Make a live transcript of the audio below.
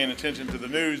Paying attention to the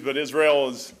news, but Israel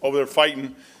is over there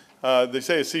fighting. They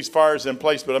say a ceasefire is in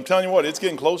place, but I'm telling you what, it's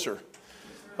getting closer.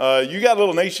 You got a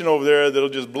little nation over there that'll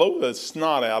just blow the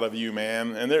snot out of you,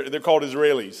 man, and they're called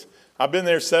Israelis. I've been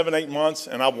there 7-8 months,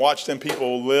 and I've watched them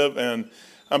people live, and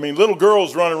I mean, little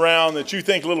girls run around that you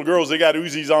think little girls, they got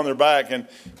Uzis on their back, and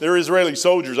they're Israeli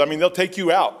soldiers. I mean, they'll take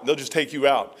you out. They'll just take you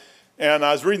out. And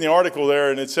I was reading the article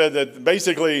there, and it said that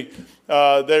basically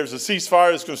there's a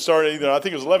ceasefire that's going to start either, I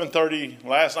think it was 11:30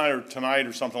 last night or tonight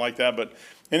or something like that. But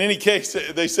in any case,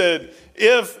 they said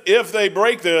if they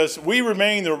break this, we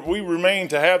remain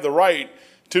to have the right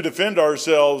to defend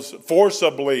ourselves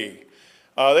forcibly.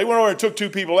 They went over and took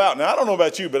 2 people out. Now, I don't know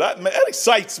about you, but that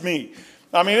excites me.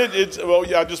 I mean,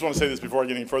 I just want to say this before I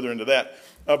get any further into that.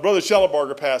 Brother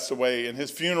Schellebarger passed away, and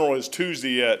his funeral is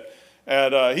Tuesday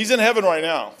he's in heaven right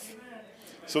now.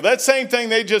 So that same thing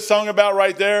they just sung about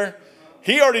right there,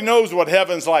 he already knows what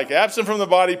heaven's like. Absent from the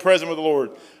body, present with the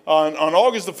Lord. On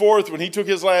August the 4th, when he took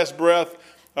his last breath,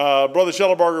 Brother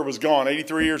Schellebarger was gone,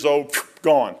 83 years old,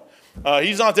 gone.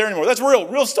 He's not there anymore. That's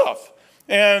real stuff.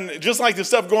 And just like the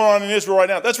stuff going on in Israel right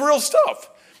now, that's real stuff.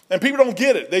 And people don't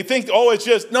get it. They think, it's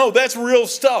just, no, that's real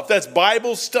stuff. That's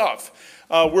Bible stuff.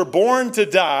 We're born to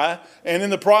die, and in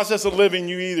the process of living,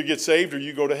 you either get saved or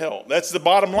you go to hell. That's the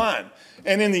bottom line.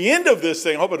 And in the end of this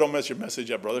thing, I hope I don't mess your message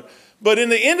up, brother. But in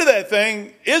the end of that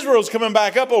thing, Israel's coming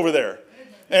back up over there.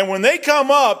 And when they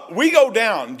come up, we go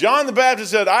down. John the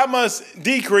Baptist said, I must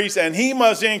decrease and he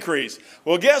must increase.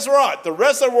 Well, guess what? The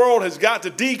rest of the world has got to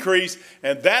decrease,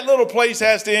 and that little place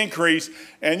has to increase.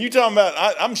 And you talking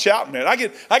about, I'm shouting, man. I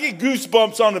get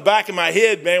goosebumps on the back of my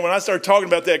head, man, when I start talking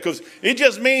about that, because it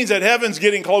just means that heaven's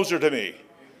getting closer to me.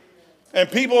 And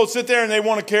people sit there and they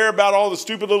want to care about all the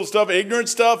stupid little stuff, ignorant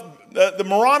stuff, the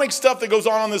moronic stuff that goes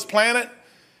on this planet.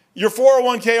 Your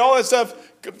 401k, all that stuff,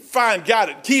 fine, got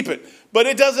it, keep it. But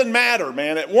it doesn't matter,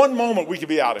 man. At one moment, we could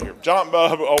be out of here. John,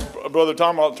 Brother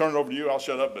Tom, I'll turn it over to you. I'll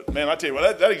shut up. But, man, I tell you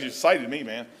what, that excited me,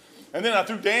 man. And then I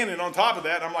threw Dan in on top of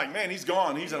that. And I'm like, man, he's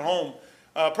gone. He's at home.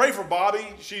 Pray for Bobby.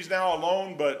 She's now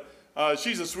alone, but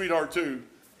she's a sweetheart, too.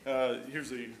 Here's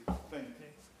the thing.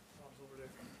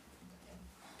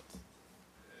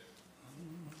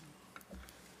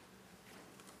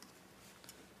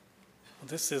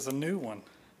 This is a new one.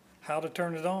 How to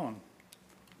turn it on.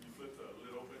 You flip the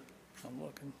lid open. I'm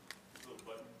looking. Little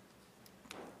button.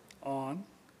 On.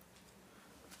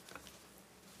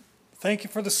 Thank you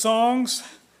for the songs.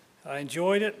 I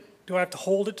enjoyed it. Do I have to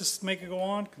hold it to make it go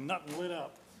on? Nothing lit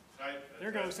up. Right.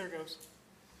 There goes.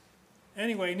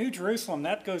 Anyway, New Jerusalem,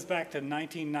 that goes back to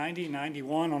 1990,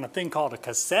 91 on a thing called a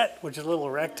cassette, which is a little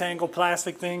rectangle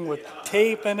plastic thing with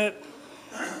tape in it.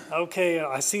 Okay,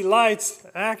 I see lights,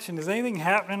 action. Is anything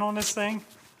happening on this thing?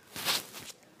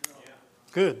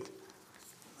 Good.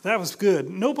 That was good.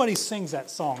 Nobody sings that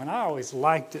song, and I always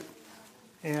liked it.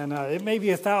 And it may be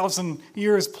 1,000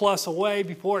 years plus away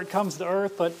before it comes to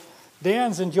earth, but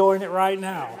Dan's enjoying it right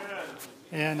now.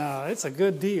 And it's a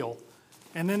good deal.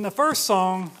 And then the first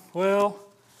song, well,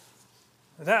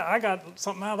 that I got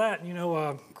something out of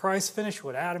that. Christ finished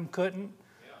what Adam couldn't.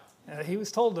 He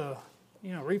was told to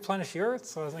replenish the earth.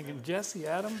 So I was thinking, Jesse,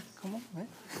 Adam, come on, man.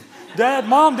 Dad,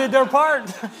 Mom did their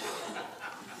part.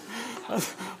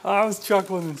 I was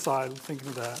chuckling inside thinking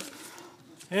of that.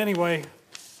 Anyway,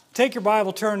 take your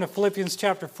Bible, turn to Philippians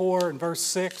chapter 4 and verse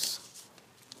 6.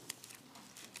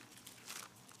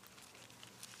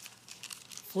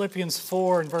 Philippians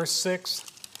 4 and verse 6.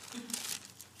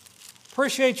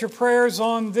 Appreciate your prayers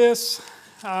on this,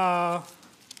 what I'm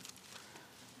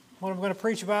going to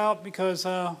preach about, because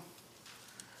I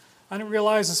didn't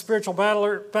realize the spiritual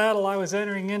battle I was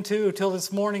entering into until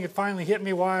this morning. It finally hit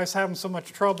me why I was having so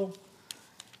much trouble.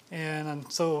 And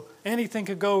so anything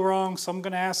could go wrong. So I'm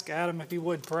going to ask Adam if he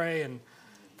would pray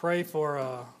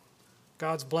for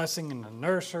God's blessing in the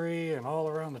nursery and all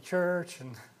around the church.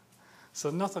 And so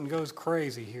nothing goes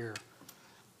crazy here.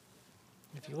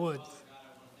 If you would.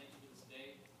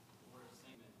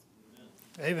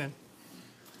 Amen.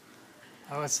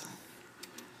 I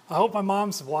hope my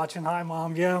mom's watching. Hi,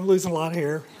 Mom. Yeah, I'm losing a lot of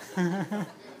hair.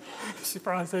 She's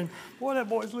probably saying, boy, that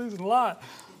boy's losing a lot.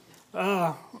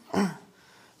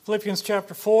 Philippians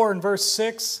chapter 4 and verse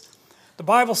 6. The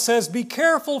Bible says, be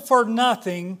careful for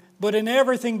nothing, but in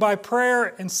everything by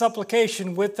prayer and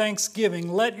supplication with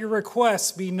thanksgiving, let your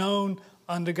requests be known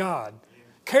unto God.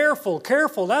 Careful.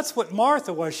 That's what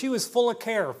Martha was. She was full of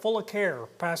care.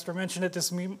 Pastor mentioned it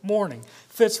this morning.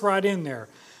 Fits right in there.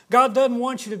 God doesn't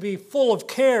want you to be full of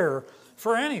care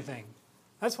for anything.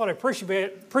 That's what I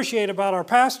appreciate about our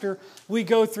pastor. We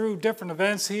go through different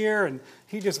events here, and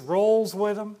he just rolls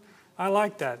with them. I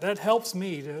like that. That helps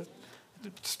me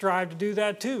strive to do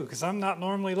that too, because I'm not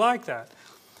normally like that.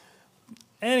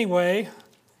 Anyway,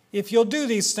 if you'll do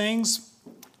these things,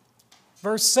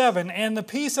 verse 7, and the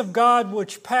peace of God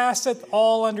which passeth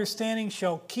all understanding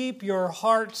shall keep your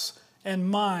hearts and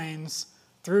minds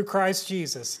through Christ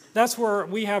Jesus. That's where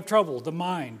we have trouble, the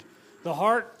mind. The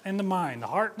heart and the mind, the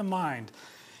heart and the mind.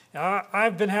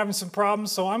 I've been having some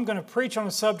problems, so I'm going to preach on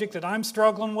a subject that I'm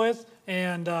struggling with,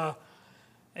 and the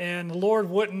Lord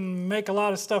wouldn't make a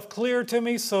lot of stuff clear to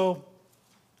me, so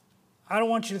I don't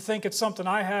want you to think it's something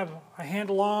I have a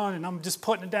handle on and I'm just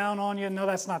putting it down on you. No,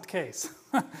 that's not the case.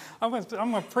 I'm going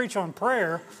to preach on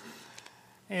prayer,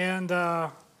 and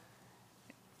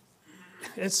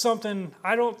it's something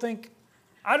I don't think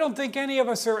any of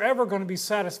us are ever going to be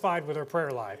satisfied with our prayer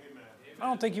life. I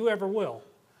don't think you ever will.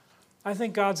 I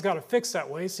think God's got to fix that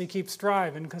way, so you keep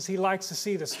striving, because He likes to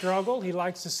see the struggle. He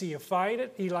likes to see you fight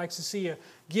it. He likes to see you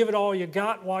give it all you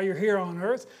got while you're here on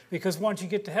earth, because once you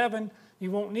get to heaven, you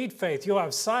won't need faith. You'll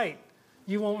have sight.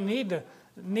 You won't need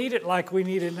it like we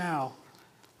need it now.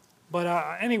 But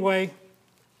anyway,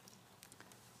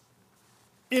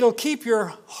 it'll keep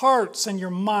your hearts and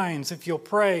your minds if you'll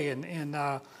pray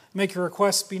and make your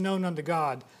requests be known unto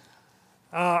God.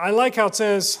 I like how it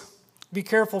says, be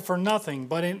careful for nothing,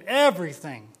 but in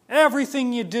everything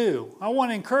you do. I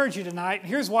want to encourage you tonight, and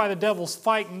here's why the devil's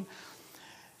fighting,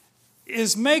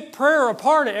 is make prayer a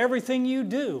part of everything you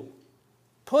do.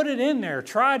 Put it in there.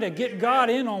 Try to get God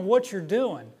in on what you're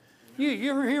doing.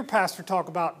 You ever hear Pastor talk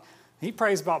about, he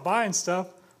prays about buying stuff.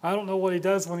 I don't know what he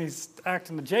does when he's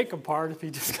acting the Jacob part, if he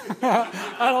just,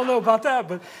 I don't know about that.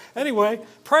 But anyway,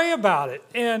 pray about it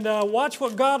and watch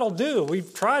what God will do.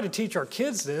 We've tried to teach our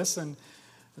kids this, and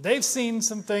they've seen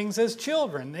some things as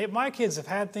children. My kids have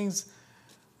had things,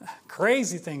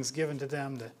 crazy things given to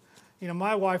them.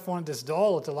 My wife wanted this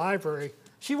doll at the library.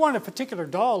 She wanted a particular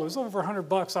doll. It was over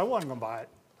 $100. I wasn't going to buy it.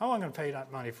 I wasn't going to pay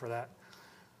that money for that.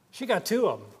 She got two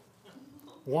of them.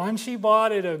 One she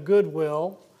bought at a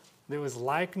Goodwill that was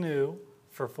like new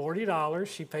for $40.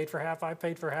 She paid for half, I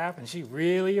paid for half, and she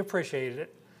really appreciated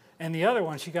it. And the other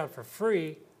one she got for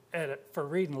free for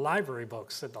reading library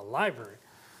books at the library.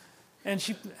 And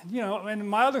she, and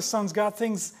my other son's got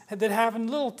things that having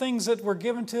little things that were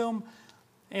given to him,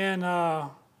 and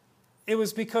it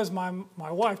was because my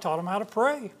wife taught him how to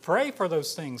pray. Pray for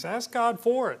those things. Ask God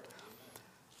for it.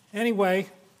 Anyway,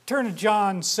 turn to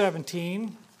John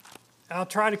 17. I'll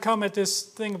try to come at this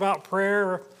thing about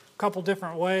prayer a couple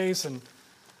different ways and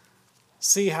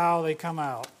see how they come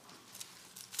out.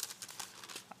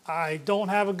 I don't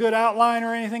have a good outline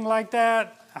or anything like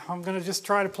that. I'm going to just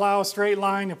try to plow a straight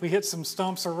line. If we hit some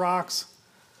stumps or rocks,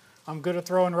 I'm good at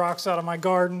throwing rocks out of my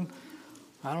garden.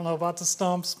 I don't know about the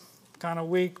stumps. Kind of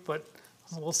weak, but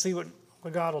we'll see what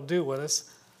God will do with us.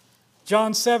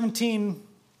 John 17,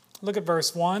 look at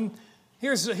verse 1.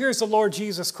 Here's the Lord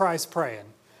Jesus Christ praying.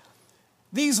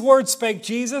 These words spake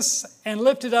Jesus, and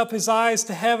lifted up his eyes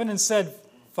to heaven, and said,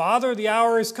 Father, the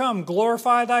hour is come.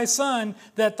 Glorify thy Son,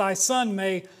 that thy Son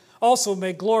may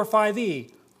glorify thee,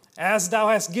 as thou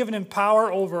hast given him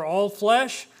power over all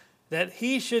flesh, that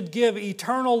he should give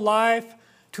eternal life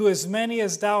to as many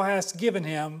as thou hast given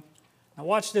him. Now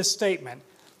watch this statement.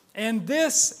 And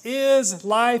this is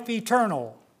life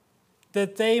eternal,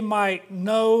 that they might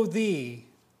know thee,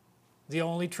 the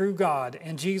only true God,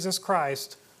 and Jesus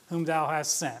Christ, whom thou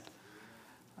hast sent.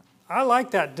 I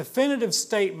like that definitive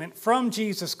statement from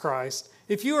Jesus Christ.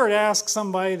 If you were to ask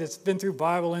somebody that's been through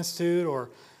Bible Institute or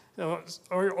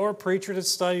a preacher that's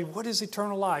studied, what is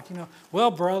eternal life?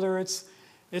 Well, brother,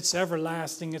 it's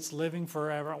everlasting, it's living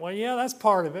forever. Well, yeah, that's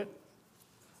part of it.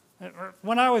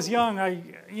 When I was young,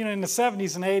 in the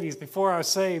 70s and 80s, before I was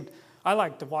saved, I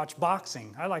liked to watch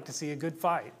boxing. I like to see a good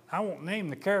fight. I won't name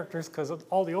the characters because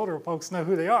all the older folks know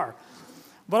who they are.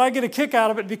 But I get a kick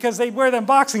out of it because they'd wear them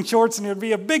boxing shorts and there'd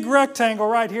be a big rectangle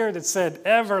right here that said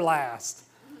Everlast.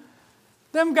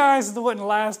 Them guys that wouldn't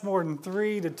last more than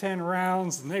 3 to 10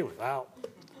 rounds, and they was out.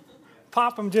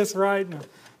 Pop them just right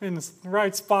in the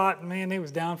right spot, and man, they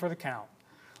was down for the count.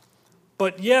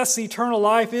 But yes, eternal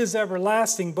life is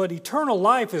everlasting, but eternal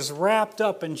life is wrapped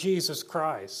up in Jesus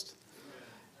Christ.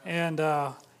 And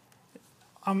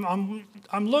I'm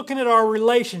looking at our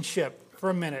relationship for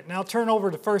a minute. Now turn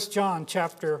over to 1 John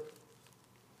chapter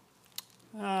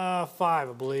 5, I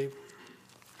believe.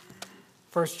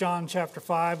 1 John chapter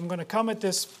 5. I'm going to come at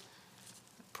this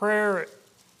prayer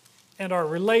and our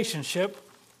relationship.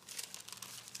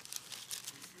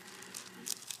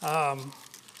 1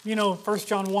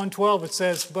 John 1:12, it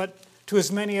says, But to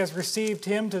as many as received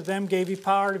him, to them gave he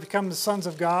power to become the sons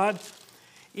of God,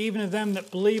 even to them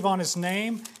that believe on his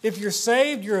name. If you're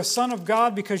saved, you're a son of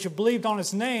God because you believed on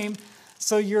his name.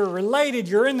 So you're related,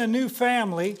 you're in the new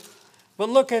family. But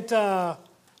look at 1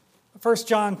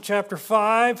 John chapter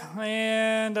 5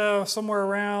 and somewhere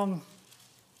around,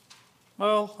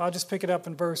 well, I'll just pick it up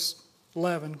in verse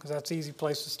 11 because that's an easy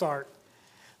place to start.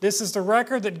 This is the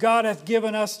record that God hath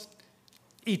given us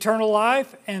eternal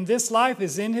life, and this life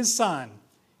is in his Son.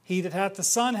 He that hath the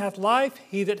Son hath life.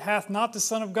 He that hath not the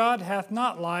Son of God hath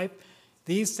not life.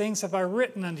 These things have I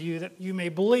written unto you, that you may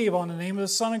believe on the name of the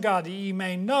Son of God, that ye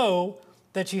may know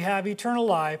that ye have eternal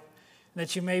life, and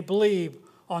that you may believe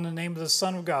on the name of the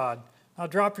Son of God. Now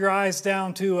drop your eyes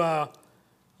down to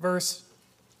verse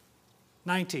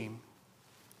 19.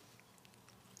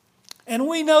 And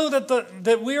we know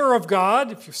that we are of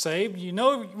God, if you're saved, you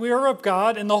know we are of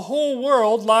God, and the whole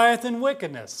world lieth in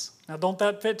wickedness. Now don't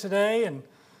that fit today? And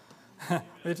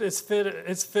it's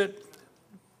fit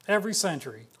every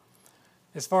century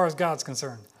as far as God's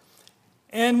concerned.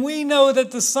 And we know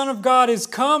that the Son of God is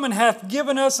come and hath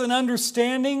given us an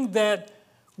understanding that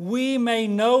we may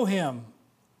know him.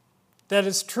 That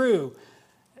is true.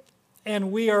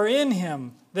 And we are in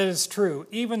him that is true,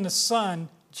 even the Son,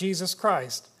 Jesus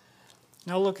Christ.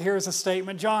 Now look, here's a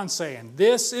statement John's saying.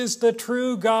 This is the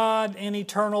true God and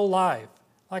eternal life.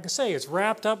 Like I say, it's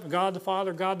wrapped up in God the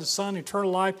Father, God the Son,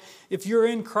 eternal life. If you're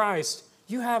in Christ,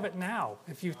 you have it now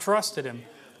if you've trusted him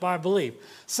by belief.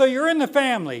 So you're in the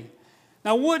family.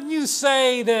 Now wouldn't you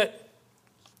say that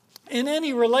in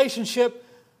any relationship,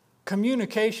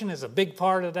 communication is a big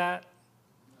part of that?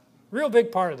 Real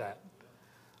big part of that.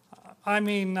 I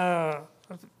mean,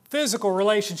 physical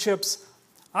relationships.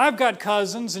 I've got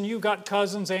cousins, and you've got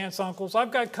cousins, aunts, uncles.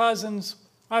 I've got cousins.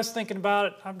 I was thinking about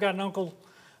it. I've got an uncle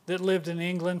that lived in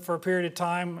England for a period of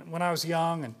time when I was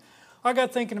young, and I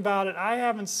got thinking about it. I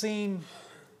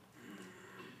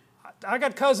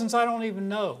got cousins I don't even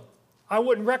know. I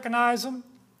wouldn't recognize them.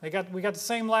 We got the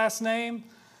same last name,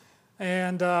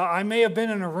 and I may have been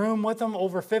in a room with them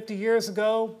over 50 years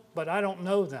ago, but I don't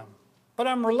know them. But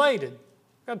I'm related.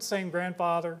 Got the same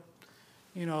grandfather,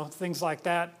 things like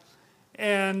that.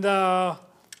 And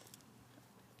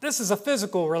this is a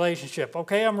physical relationship,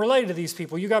 okay? I'm related to these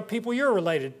people. You got people, you're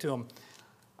related to them.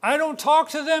 I don't talk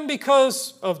to them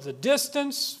because of the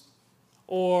distance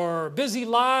or busy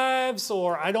lives,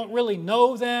 or I don't really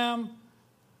know them.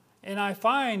 And I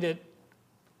find that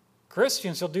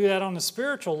Christians will do that on the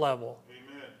spiritual level.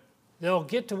 Amen. They'll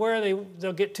get to where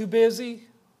they'll get too busy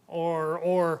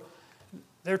or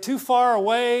they're too far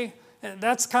away. And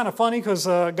that's kind of funny because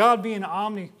God being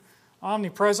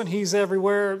omnipresent, he's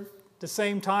everywhere at the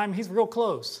same time. He's real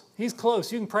close. He's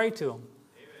close. You can pray to him. Amen.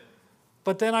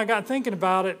 But then I got thinking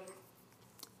about it.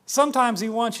 Sometimes he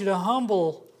wants you to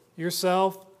humble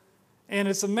yourself, and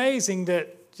it's amazing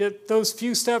that just those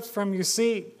few steps from your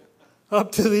seat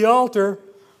up to the altar,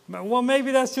 well,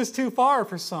 maybe that's just too far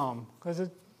for some, because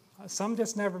some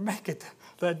just never make it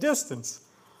that distance.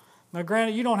 Now,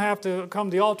 granted, you don't have to come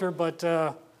to the altar,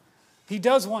 but he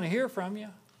does want to hear from you.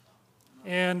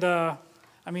 And, the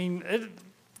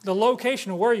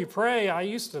location of where you pray,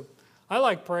 I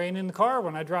like praying in the car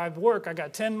when I drive to work. I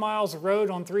got 10 miles of road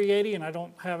on 380, and I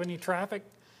don't have any traffic,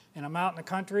 and I'm out in the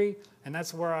country, and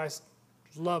that's where I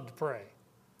love to pray.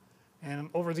 And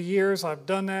over the years, I've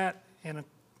done that, and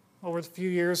over the few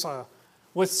years,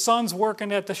 with sons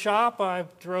working at the shop, I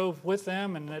drove with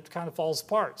them, and it kind of falls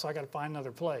apart, so I got to find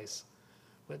another place.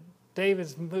 But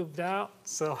David's moved out,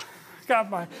 so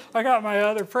I got my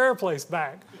other prayer place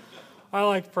back. I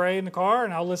like to pray in the car,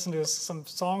 and I'll listen to some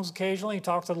songs occasionally,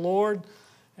 talk to the Lord,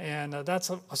 and that's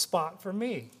a spot for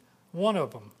me, one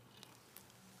of them.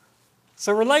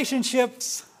 So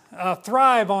relationships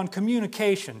thrive on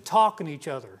communication, talking to each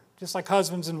other, just like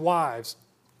husbands and wives.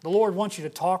 The Lord wants you to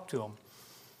talk to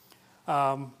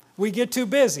them. We get too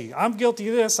busy. I'm guilty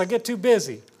of this. I get too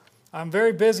busy. I'm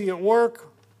very busy at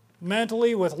work,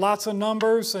 mentally, with lots of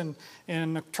numbers and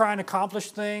trying to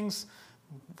accomplish things.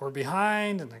 We're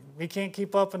behind, and we can't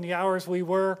keep up in the hours we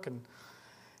work, and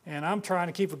I'm trying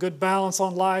to keep a good balance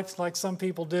on life like some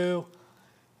people do,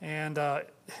 and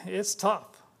it's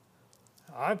tough.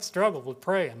 I've struggled with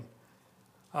praying.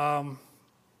 So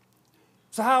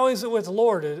how is it with the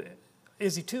Lord?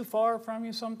 Is he too far from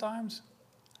you sometimes?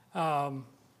 Do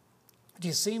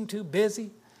you seem too busy?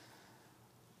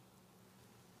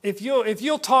 If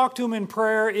you'll talk to him in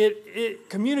prayer,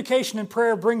 communication in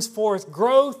prayer brings forth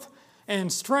growth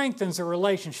and strengthens a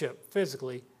relationship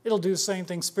physically. It'll do the same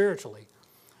thing spiritually.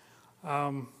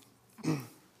 So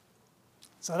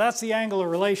that's the angle of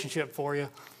relationship for you.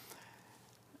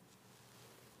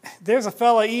 There's a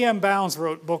fella, E.M. Bounds,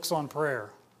 wrote books on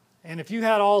prayer. And if you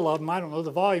had all of them, I don't know,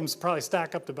 the volumes probably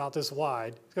stack up to about this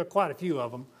wide. He's got quite a few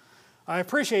of them. I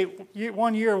appreciate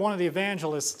one year one of the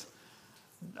evangelists,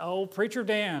 Preacher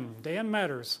Dan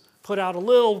Metters, put out a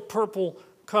little purple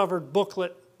covered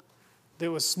booklet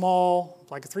that was small,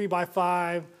 like a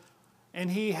 3x5, and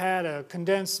he had a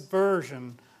condensed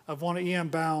version of one of E.M.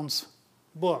 Bounds'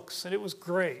 books, and it was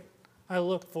great. I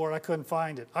looked for it, I couldn't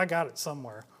find it. I got it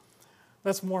somewhere.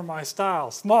 That's more my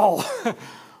style, small.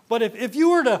 But if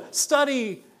you were to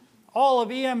study all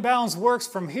of E.M. Bounds' works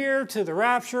from here to the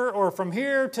rapture, or from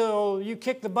here till you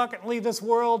kick the bucket and leave this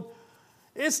world,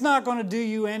 it's not going to do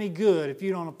you any good if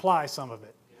you don't apply some of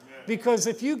it. Amen. Because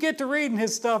if you get to reading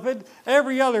his stuff,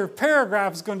 every other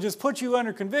paragraph is going to just put you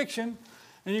under conviction,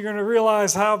 and you're going to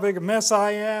realize how big a mess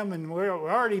I am, and we're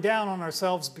already down on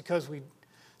ourselves because we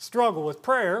struggle with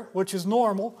prayer, which is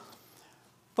normal.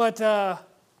 But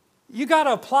you got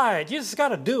to apply it. You just got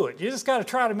to do it. You just got to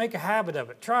try to make a habit of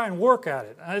it. Try and work at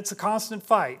it. It's a constant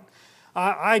fight.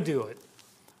 I do it.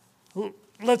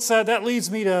 That leads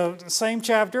me to the same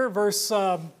chapter, verse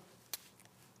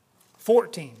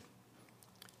 14.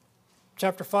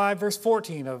 Chapter 5, verse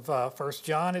 14 of 1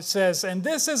 John. It says, "And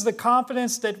this is the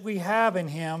confidence that we have in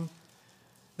him,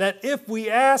 that if we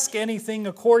ask anything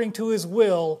according to his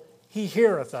will, he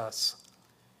heareth us.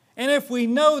 And if we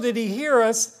know that he heareth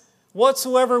us,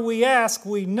 whatsoever we ask,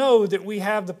 we know that we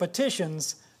have the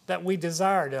petitions that we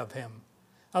desired of him."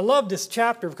 I love this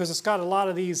chapter because it's got a lot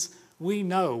of these we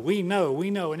know.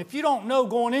 And if you don't know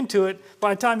going into it,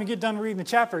 by the time you get done reading the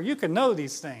chapter, you can know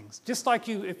these things. Just like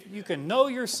if you can know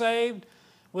you're saved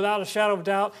without a shadow of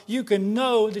doubt, you can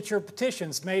know that your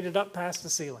petitions made it up past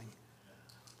the ceiling.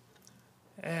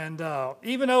 And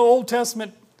even though Old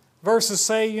Testament verses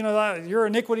say, your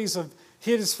iniquities have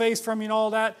hid his face from you and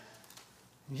all that,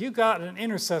 you got an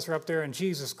intercessor up there in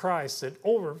Jesus Christ that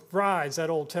overrides that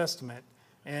Old Testament.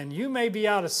 And you may be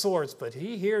out of sorts, but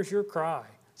he hears your cry.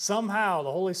 Somehow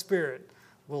the Holy Spirit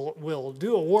will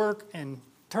do a work and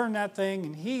turn that thing,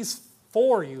 and he's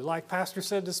for you, like Pastor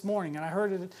said this morning, and I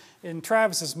heard it in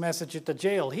Travis's message at the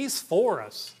jail. He's for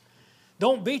us.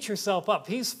 Don't beat yourself up.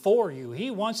 He's for you. He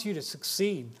wants you to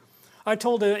succeed. I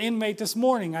told an inmate this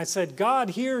morning, I said,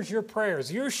 God hears your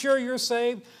prayers. You're sure you're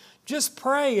saved? Just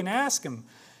pray and ask him.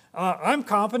 I'm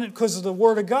confident because of the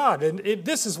Word of God, and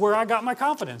this is where I got my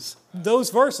confidence.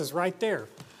 Those verses right there.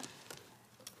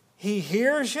 He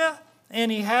hears you,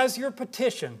 and he has your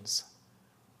petitions.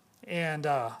 And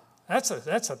that's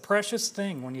a precious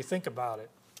thing when you think about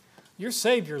it. Your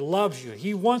Savior loves you.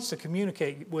 He wants to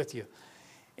communicate with you.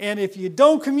 And if you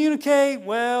don't communicate,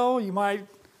 well, you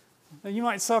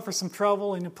might suffer some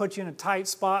trouble and put you in a tight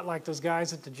spot like those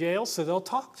guys at the jail, so they'll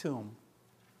talk to him.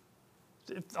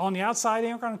 On the outside, they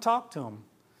aren't going to talk to him.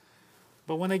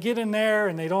 But when they get in there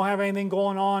and they don't have anything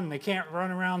going on and they can't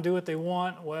run around and do what they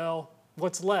want, well,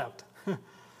 what's left?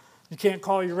 You can't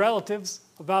call your relatives.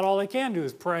 About all they can do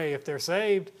is pray if they're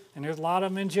saved. And there's a lot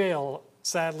of them in jail,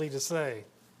 sadly to say.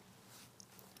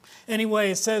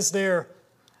 Anyway, it says there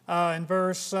in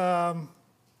verse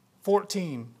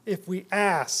 14, if we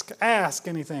ask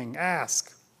anything,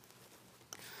 ask.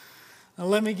 Now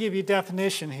let me give you a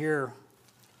definition here.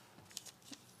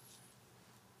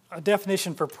 A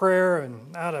definition for prayer,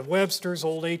 and out of Webster's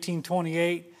old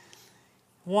 1828.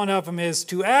 One of them is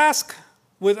to ask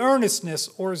with earnestness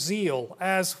or zeal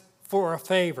as for a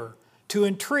favor, to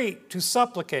entreat, to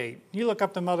supplicate. You look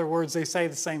up them other words, they say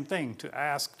the same thing, to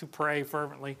ask, to pray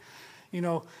fervently.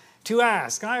 To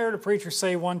ask. I heard a preacher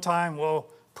say one time, well,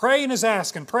 praying is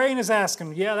asking.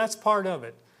 Yeah, that's part of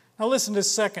it. Now listen to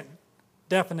this second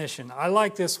definition. I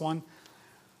like this one.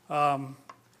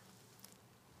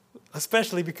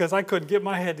 Especially because I couldn't get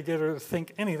my head together to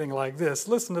think anything like this.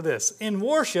 Listen to this. In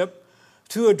worship,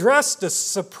 to address the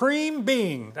Supreme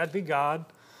Being, that'd be God,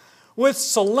 with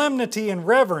solemnity and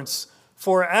reverence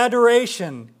for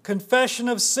adoration, confession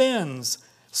of sins,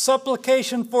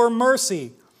 supplication for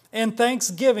mercy, and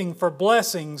thanksgiving for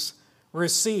blessings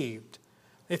received.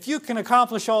 If you can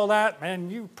accomplish all that, man,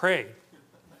 you pray.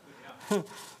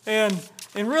 and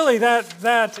really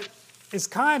that is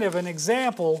kind of an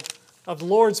example of the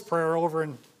Lord's Prayer over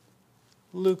in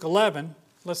Luke 11.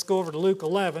 Let's go over to Luke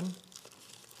 11.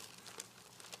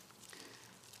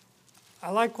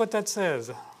 I like what that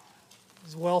says.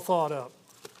 It's well thought up.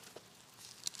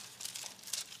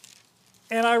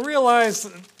 And I realize,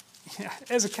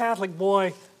 as a Catholic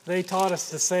boy, they taught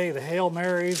us to say the Hail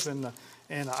Marys and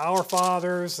the Our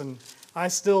Fathers, and I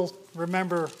still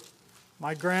remember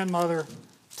my grandmother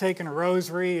taking a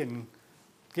rosary and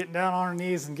getting down on her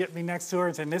knees and getting me next to her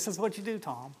and saying, this is what you do,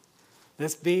 Tom.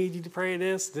 This bead, you pray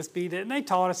this bead, and they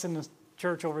taught us in the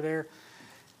church over there.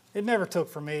 It never took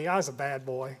for me. I was a bad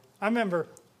boy. I remember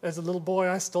as a little boy,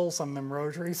 I stole some of them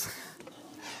rosaries.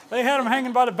 They had them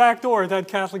hanging by the back door at that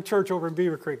Catholic church over in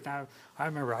Beaver Creek. Now, I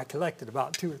remember I collected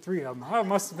about 2 or 3 of them. I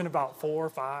must have been about 4 or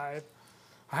 5.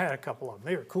 I had a couple of them.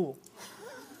 They were cool.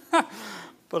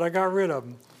 But I got rid of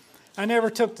them. I never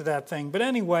took to that thing. But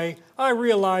anyway, I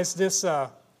realized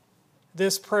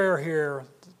this prayer here,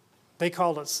 they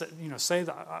called it, say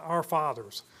Our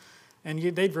Fathers. And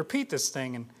they'd repeat this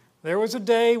thing. And there was a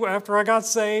day after I got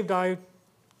saved, my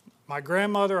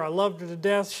grandmother, I loved her to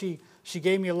death. She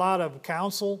gave me a lot of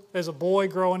counsel as a boy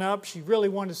growing up. She really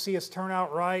wanted to see us turn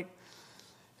out right.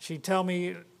 She'd tell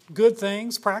me good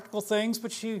things, practical things,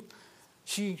 but she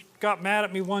got mad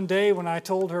at me one day when I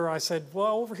told her, I said,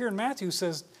 well, over here in Matthew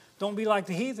says, don't be like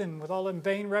the heathen with all them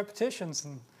vain repetitions.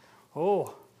 And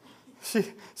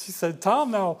she said,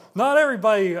 Tom, now, not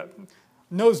everybody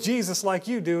knows Jesus like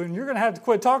you do, and you're going to have to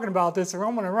quit talking about this or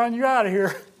I'm going to run you out of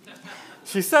here.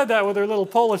 She said that with her little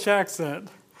Polish accent.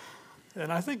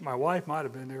 And I think my wife might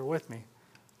have been there with me.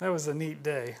 That was a neat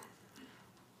day.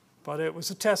 But it was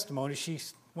a testimony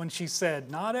when she said,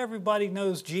 not everybody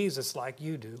knows Jesus like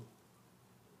you do.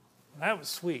 That was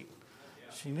sweet.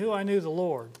 She knew I knew the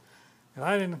Lord. And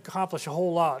I didn't accomplish a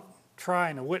whole lot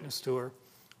trying to witness to her,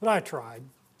 but I tried.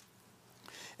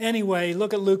 Anyway,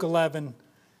 look at Luke 11,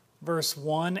 verse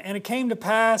 1. And it came to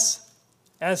pass,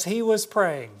 as he was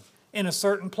praying in a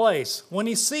certain place, when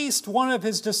he ceased, one of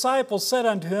his disciples said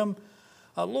unto him,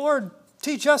 Lord,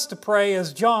 teach us to pray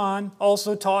as John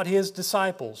also taught his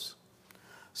disciples.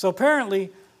 So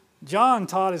apparently, John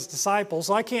taught his disciples.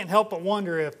 I can't help but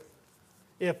wonder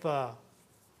if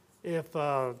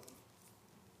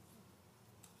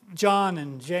John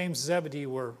and James Zebedee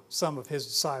were some of his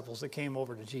disciples that came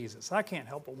over to Jesus. I can't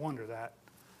help but wonder that.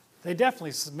 They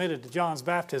definitely submitted to John's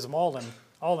baptism, all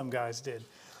them guys did.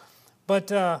 But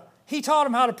he taught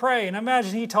them how to pray, and I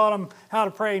imagine he taught them how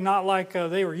to pray not like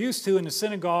they were used to in the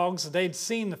synagogues. They'd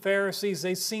seen the Pharisees,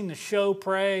 they'd seen the show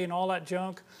pray and all that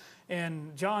junk.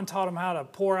 And John taught them how to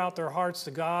pour out their hearts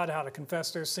to God, how to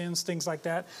confess their sins, things like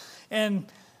that. And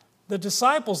the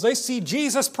disciples, they see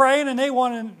Jesus praying, and they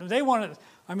want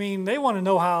to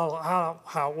know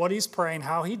how what he's praying,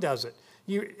 how he does it.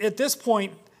 At this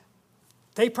point,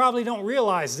 they probably don't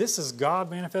realize this is God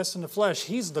manifest in the flesh.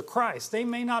 He's the Christ. They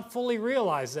may not fully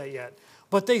realize that yet,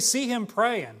 but they see him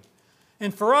praying.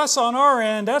 And for us on our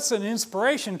end, that's an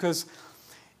inspiration, because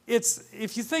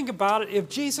if you think about it, if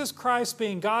Jesus Christ,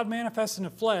 being God manifest in the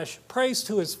flesh, prays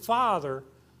to his Father,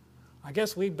 I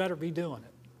guess we'd better be doing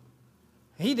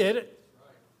it. He did it.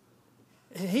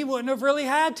 He wouldn't have really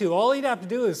had to. All he'd have to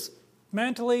do is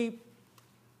mentally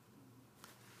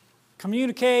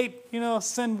communicate,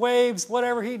 send waves,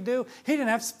 whatever he'd do. He didn't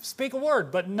have to speak a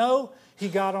word. But no, he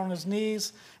got on his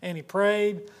knees and he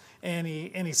prayed and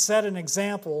he set an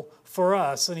example for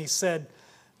us. And he said,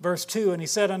 verse 2, and he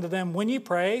said unto them, when ye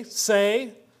pray,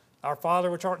 say, Our Father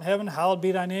which art in heaven, hallowed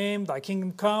be thy name, thy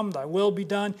kingdom come, thy will be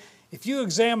done. If you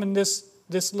examine this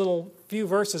little few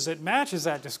verses, it matches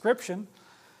that description.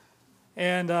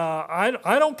 And I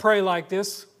don't pray like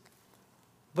this,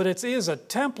 but it is a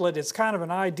template. It's kind of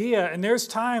an idea. And there's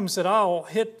times that I'll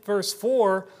hit verse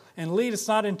 4 and lead us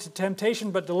not into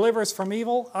temptation, but deliver us from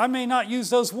evil. I may not use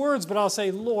those words, but I'll say,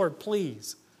 Lord,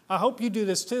 please. I hope you do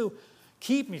this too.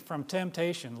 Keep me from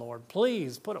temptation, Lord.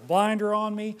 Please put a blinder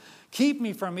on me. Keep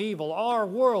me from evil. Our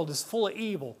world is full of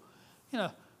evil.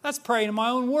 That's praying in my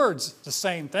own words. The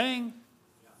same thing.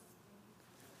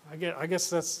 I guess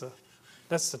that's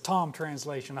the Tom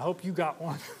translation. I hope you got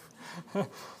one.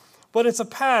 But it's a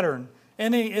pattern.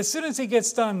 And as soon as he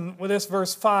gets done with this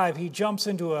verse 5, he jumps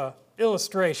into an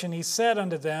illustration. He said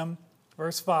unto them,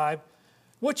 verse 5,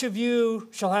 which of you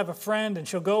shall have a friend and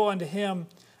shall go unto him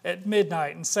at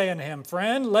midnight and say unto him,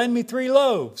 Friend, lend me 3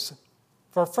 loaves,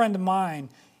 for a friend of mine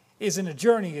is in a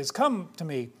journey, is come to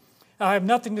me. I have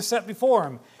nothing to set before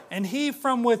him. And he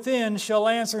from within shall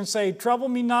answer and say, Trouble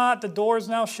me not, the door is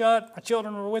now shut, my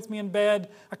children are with me in bed,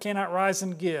 I cannot rise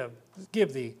and give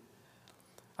thee.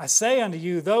 I say unto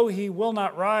you, though he will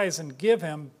not rise and give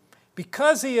him,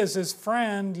 because he is his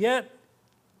friend, yet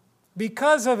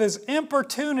because of his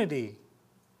importunity,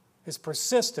 his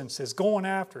persistence, his going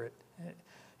after it,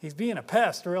 he's being a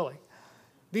pest, really.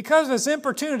 Because of his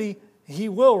importunity, he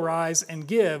will rise and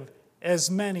give as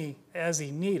many as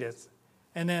he needeth.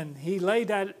 And then he laid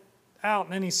that out,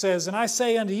 and then he says, And I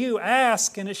say unto you,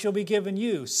 ask, and it shall be given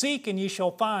you. Seek, and ye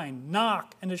shall find.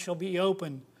 Knock, and it shall be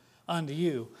opened unto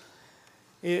you.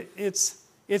 It's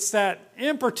that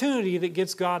importunity that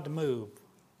gets God to move,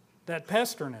 that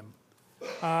pestering him.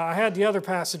 I had the other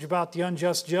passage about the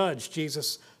unjust judge.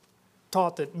 Jesus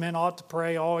taught that men ought to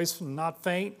pray always and not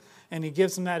faint, and he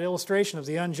gives them that illustration of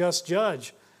the unjust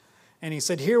judge. And he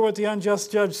said, hear what the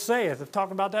unjust judge saith. They're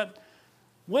talking about that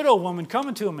widow woman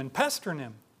coming to him and pestering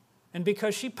him. And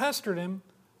because she pestered him,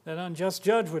 that unjust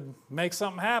judge would make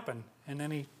something happen. And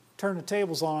then he turned the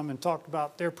tables on them and talked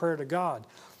about their prayer to God.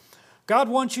 God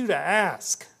wants you to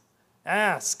ask.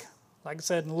 Ask, like I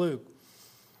said in Luke.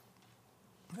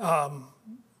 I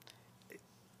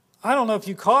don't know if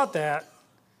you caught that.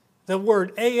 The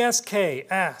word ask,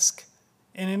 ask.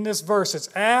 And in this verse it's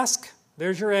ask,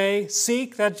 there's your A.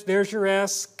 Seek, there's your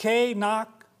S. K,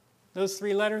 knock. Those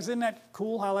three letters. Isn't that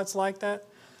cool how that's like that?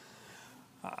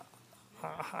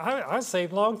 I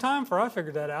saved a long time before I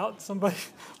figured that out.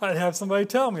 I'd have somebody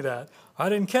tell me that. I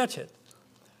didn't catch it.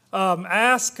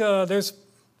 Ask, there's a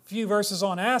few verses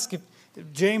on ask. If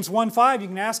James 1:5, you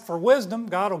can ask for wisdom.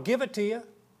 God will give it to you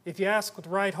if you ask with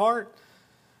the right heart.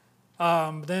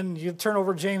 Then you turn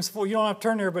over to James 4. You don't have to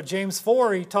turn there, but James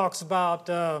 4, he talks about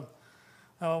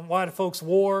why do folks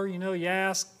war. You know, you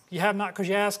ask. You have not because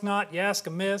you ask not, you ask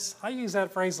amiss. I use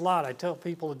that phrase a lot. I tell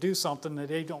people to do something that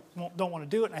they don't want to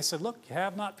do it. And I said, look, you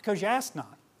have not because you ask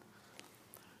not.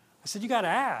 I said, you got to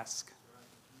ask.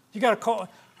 You got to call.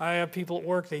 I have people at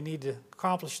work, they need to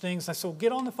accomplish things. I said, well,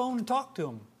 get on the phone and talk to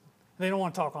them. They don't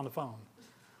want to talk on the phone.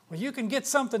 Well, you can get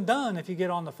something done if you get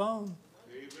on the phone.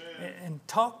 Amen. And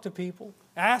talk to people.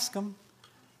 Ask them.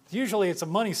 Usually it's a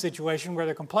money situation where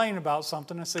they're complaining about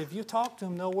something. I say, if you talk to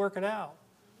them, they'll work it out.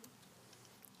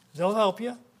 They'll help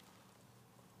you.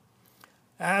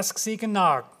 Ask, seek, and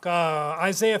knock.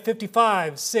 Isaiah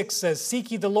 55:6 says, seek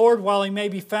ye the Lord while he may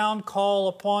be found. Call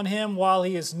upon him while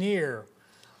he is near.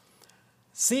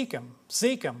 Seek him.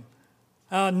 Seek him.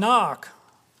 Knock.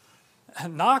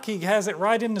 Knock, he has it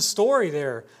right in the story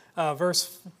there.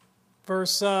 Verse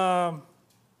 5,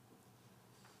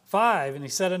 and he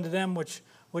said unto them, which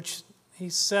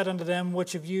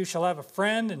of you shall have a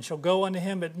friend, and shall go unto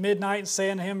him at midnight, and say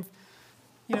unto him,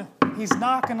 you know, he's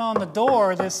knocking on the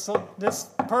door, this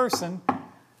person,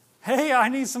 hey, I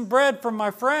need some bread from my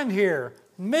friend here,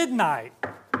 midnight.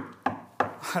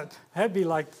 I'd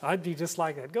be just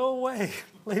like that. Go away,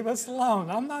 leave us alone.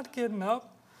 I'm not getting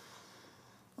up.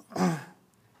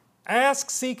 Ask,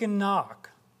 seek, and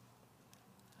knock.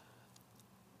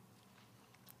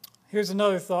 Here's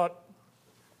another thought.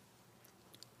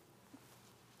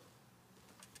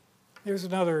 Here's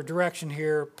another direction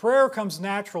here. Prayer comes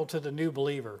natural to the new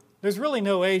believer. There's really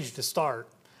no age to start.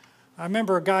 I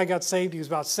remember a guy got saved, he was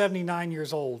about 79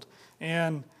 years old.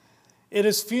 And at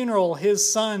his funeral,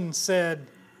 his son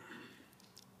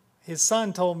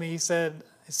told me, he said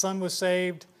his son was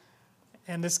saved,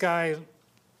 and this guy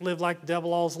lived like the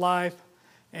devil all his life.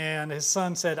 And his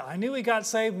son said, I knew he got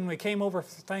saved when we came over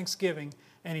for Thanksgiving.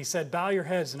 And he said, bow your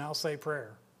heads and I'll say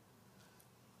prayer.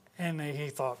 And he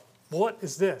thought, what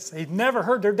is this? He'd never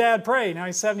heard their dad pray. Now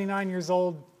he's 79 years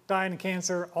old, dying of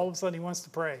cancer. All of a sudden he wants to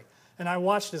pray. And I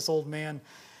watched this old man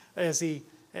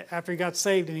after he got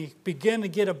saved, and he began to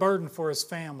get a burden for his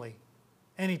family.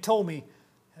 And he told me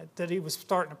that he was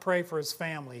starting to pray for his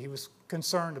family. He was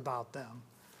concerned about them.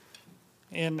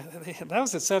 And that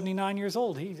was at 79 years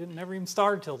old. He never even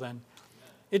started till then.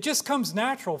 It just comes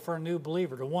natural for a new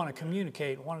believer to want to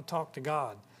communicate, want to talk to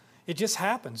God. It just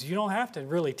happens. You don't have to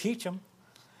really teach them.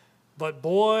 But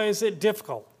boy, is it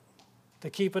difficult to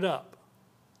keep it up.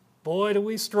 Boy, do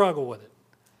we struggle with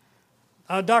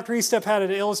it. Dr. Estep had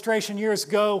an illustration years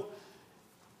ago.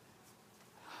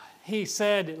 He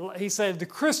said, the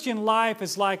Christian life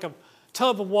is like a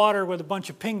tub of water with a bunch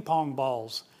of ping pong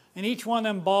balls. And each one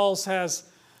of them balls has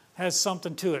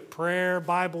something to it. Prayer,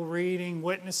 Bible reading,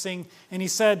 witnessing. And he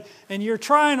said, and you're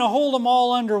trying to hold them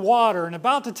all underwater. And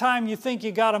about the time you think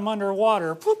you got them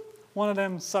underwater, whoop, one of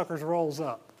them suckers rolls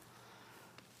up.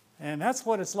 And that's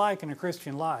what it's like in a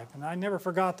Christian life. And I never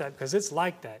forgot that, because it's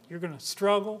like that. You're going to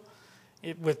struggle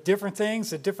with different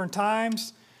things at different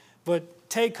times. But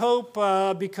take hope,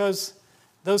 because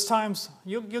those times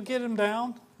you'll get them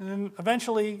down. And then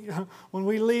eventually, when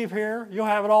we leave here, you'll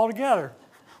have it all together.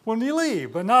 When you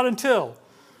leave, but not until.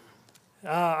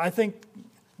 I think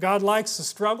God likes to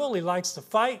struggle. He likes to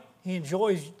fight. He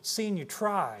enjoys seeing you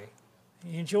try.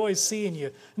 He enjoys seeing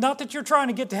you. Not that you're trying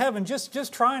to get to heaven,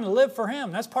 just trying to live for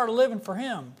Him. That's part of living for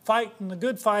Him. Fighting the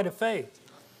good fight of faith.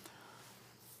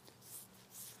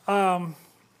 Now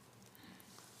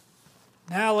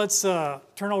let's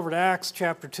turn over to Acts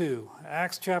chapter 2.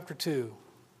 Acts chapter 2.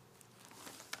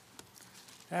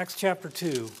 Acts chapter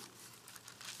 2.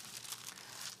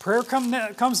 Prayer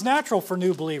comes natural for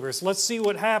new believers. Let's see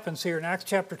what happens here in Acts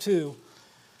chapter 2.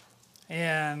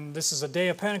 And this is a day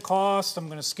of Pentecost. I'm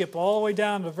going to skip all the way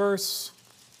down to verse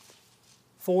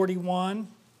 41.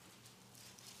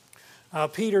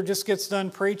 Peter just gets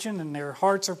done preaching and their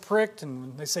hearts are pricked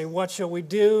and they say, what shall we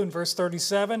do? In verse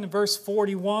 37, in verse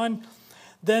 41,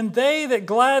 then they that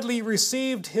gladly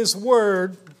received his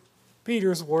word,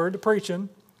 Peter's word, the preaching,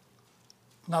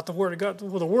 not the word of God,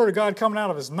 well, the word of God coming out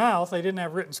of his mouth, they didn't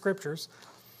have written scriptures,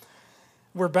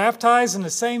 were baptized, and the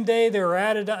same day there were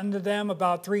added unto them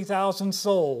about 3,000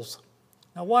 souls.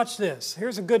 Now watch this.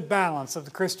 Here's a good balance of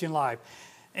the Christian life.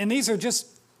 And these are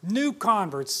just new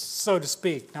converts, so to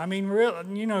speak. I mean,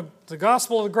 the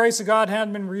gospel of the grace of God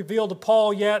hadn't been revealed to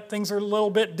Paul yet. Things are a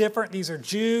little bit different. These are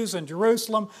Jews in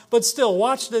Jerusalem. But still,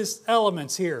 watch these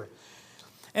elements here.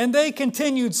 And they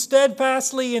continued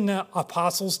steadfastly in the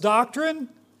apostles' doctrine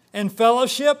and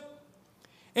fellowship,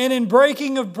 and in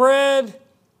breaking of bread,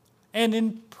 and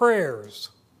in prayers.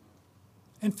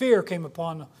 And fear came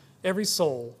upon every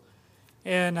soul.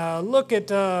 And look at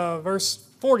verse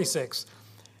 46.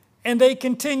 And they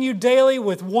continued daily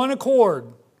with one accord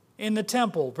in the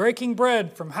temple, breaking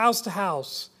bread from house to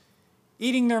house,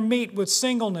 eating their meat with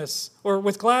singleness, or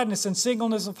with gladness and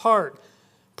singleness of heart,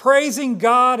 praising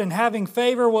God and having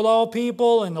favor with all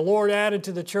people, and the Lord added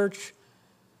to the church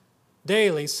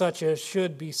daily such as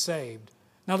should be saved.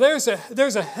 Now there's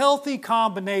a healthy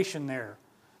combination there.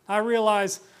 I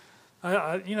realize,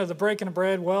 the breaking of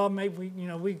bread, well, maybe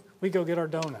we go get our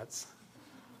donuts.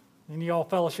 And you all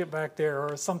fellowship back there,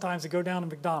 or sometimes you go down to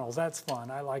McDonald's. That's fun.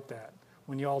 I like that.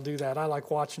 When you all do that, I like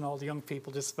watching all the young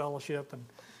people just fellowship,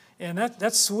 and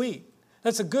that's sweet.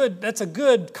 That's a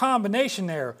good combination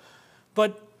there.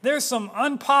 But there's some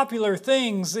unpopular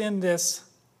things in this.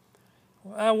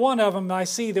 One of them I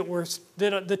see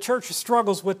that the church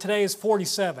struggles with today is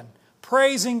 47.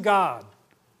 Praising God.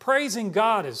 Praising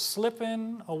God is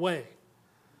slipping away.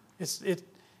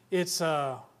 It's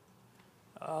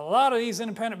a lot of these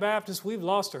independent Baptists, we've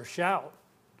lost our shout.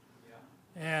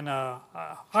 Yeah. And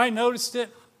I noticed it.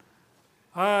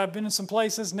 I've been in some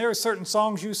places, and there are certain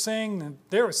songs you sing, and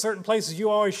there are certain places you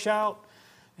always shout.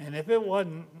 And if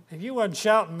you wasn't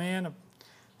shouting, man,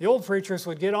 the old preachers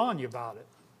would get on you about it.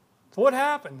 So what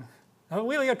happened?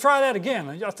 We got to try that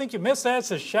again. I think you missed that. It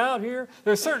says shout here.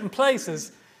 There are certain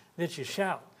places that you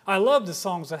shout. I love the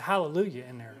songs with hallelujah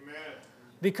in there. Amen.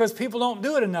 Because people don't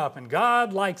do it enough, and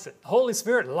God likes it. The Holy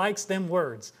Spirit likes them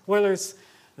words. Whether it's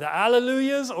the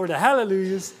alleluias or the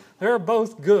hallelujahs, they're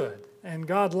both good, and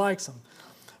God likes them.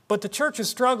 But the church is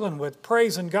struggling with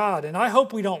praising God, and I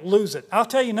hope we don't lose it. I'll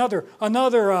tell you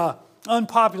another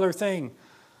unpopular thing.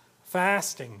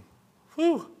 Fasting.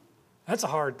 Whew, that's a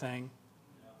hard thing.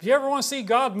 If you ever want to see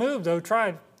God move, though,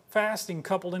 try fasting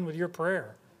coupled in with your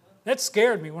prayer. That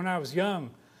scared me when I was young.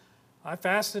 I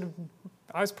fasted.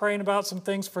 I was praying about some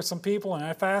things for some people, and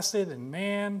I fasted, and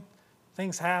man,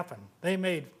 things happened. They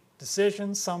made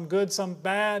decisions, some good, some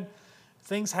bad.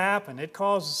 Things happen. It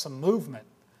causes some movement,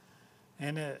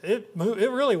 and it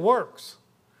really works.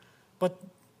 But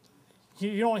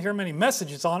you don't hear many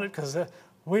messages on it because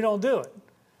we don't do it.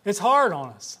 It's hard on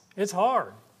us. It's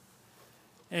hard,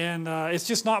 and it's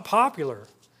just not popular.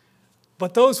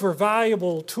 But those were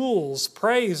valuable tools.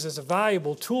 Praise is a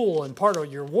valuable tool and part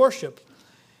of your worship.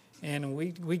 And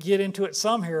we get into it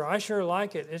some here. I sure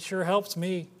like it. It sure helps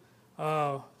me.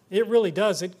 It really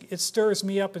does. It stirs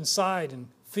me up inside and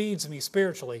feeds me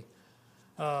spiritually.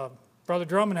 Brother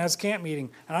Drummond has a camp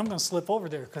meeting, and I'm going to slip over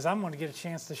there because I'm going to get a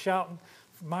chance to shout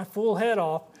my full head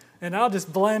off, and I'll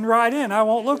just blend right in. I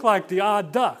won't look like the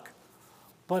odd duck.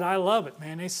 But I love it,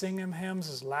 man. They sing them hymns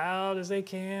as loud as they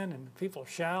can, and people are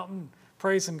shouting,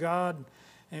 praising God.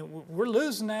 And we're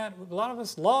losing that. A lot of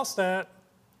us lost that.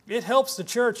 It helps the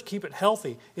church keep it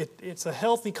healthy. It's a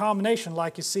healthy combination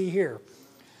like you see here.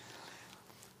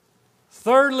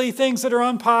 Thirdly, things that are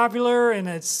unpopular and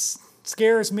it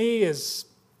scares me is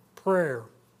prayer.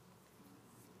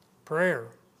 Prayer.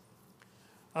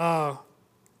 Some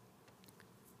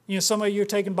of you are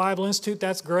taking Bible Institute.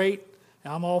 That's great.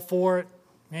 I'm all for it.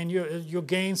 And you'll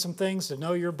gain some things to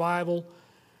know your Bible.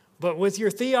 But with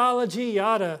your theology, you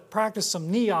ought to practice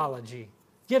some neology.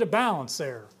 Get a balance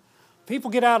there.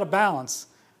 People get out of balance.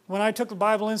 When I took the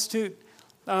Bible Institute,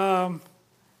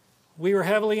 we were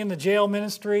heavily in the jail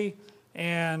ministry,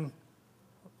 and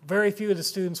very few of the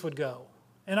students would go.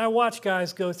 And I watched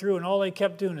guys go through, and all they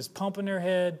kept doing is pumping their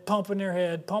head, full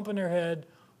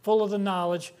of the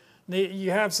knowledge.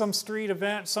 You have some street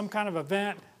event, some kind of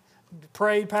event,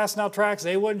 prayed, passing out tracts,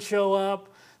 they wouldn't show up.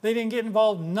 They didn't get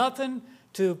involved, nothing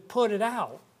to put it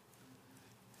out.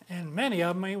 And many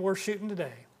of them ain't worth shooting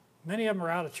today. Many of them are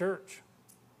out of church.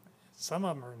 Some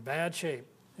of them are in bad shape.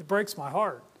 It breaks my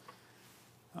heart.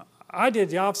 I did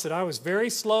the opposite. I was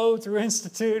very slow through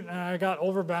Institute, and I got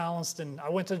overbalanced, and I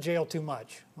went to jail too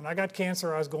much. When I got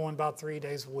cancer, I was going about 3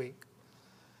 days a week.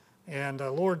 And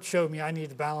the Lord showed me I need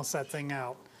to balance that thing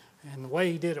out. And the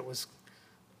way he did it was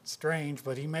strange,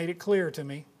 but he made it clear to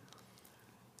me.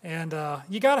 And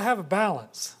you got to have a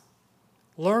balance.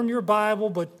 Learn your Bible,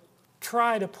 but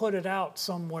try to put it out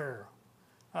somewhere.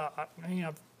 I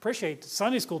appreciate the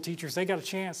Sunday school teachers. They got a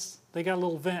chance. They got a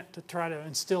little vent to try to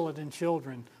instill it in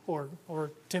children, or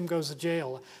Tim goes to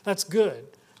jail. That's good.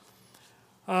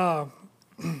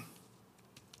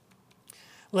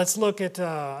 Let's look at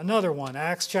another one,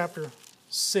 Acts chapter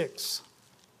 6.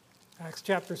 Acts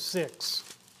chapter 6.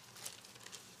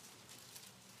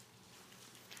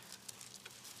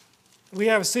 We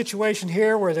have a situation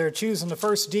here where they're choosing the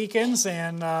first deacons,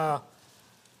 and I'll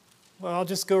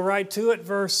just go right to it.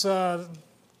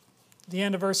 The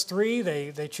end of verse 3,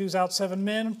 they choose out 7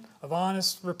 men of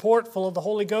honest report, full of the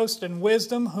Holy Ghost and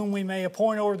wisdom, whom we may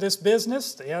appoint over this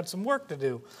business. They had some work to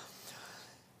do.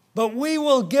 But we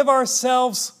will give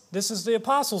ourselves, this is the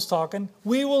apostles talking,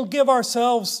 we will give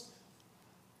ourselves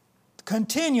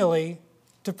continually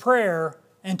to prayer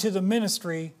and to the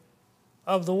ministry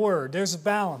of the Word. There's a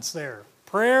balance there.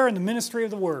 Prayer and the ministry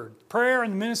of the Word. Prayer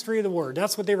and the ministry of the Word.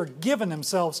 That's what they were giving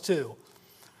themselves to.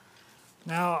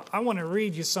 Now, I want to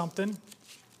read you something.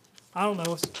 I don't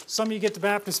know, some of you get the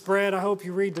Baptist bread. I hope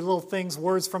you read the little things,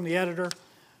 words from the editor.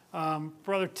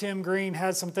 Brother Tim Green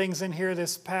had some things in here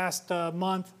this past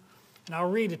month, and I'll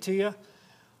read it to you.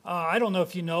 I don't know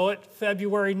if you know it.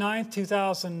 February 9th,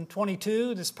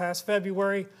 2022, this past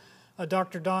February,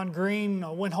 Dr. Don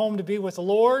Green went home to be with the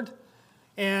Lord.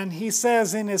 And he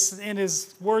says in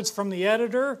his words from the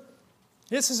editor,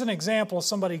 this is an example of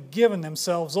somebody giving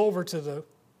themselves over to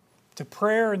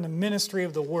prayer and the ministry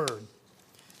of the Word.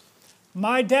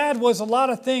 My dad was a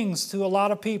lot of things to a lot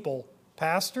of people.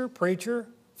 Pastor, preacher,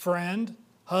 friend,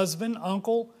 husband,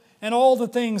 uncle, and all the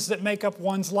things that make up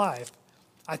one's life.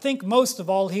 I think most of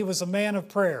all he was a man of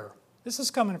prayer. This is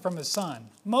coming from his son.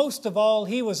 Most of all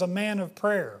he was a man of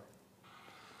prayer.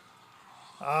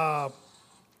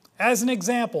 As an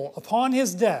example, upon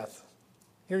his death,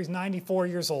 here he's 94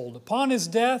 years old. Upon his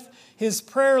death, his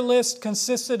prayer list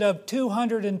consisted of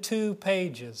 202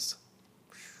 pages,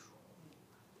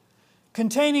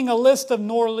 containing a list of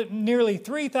nearly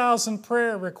 3,000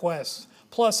 prayer requests,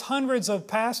 plus hundreds of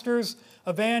pastors,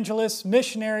 evangelists,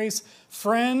 missionaries,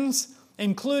 friends,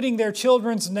 including their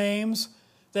children's names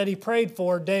that he prayed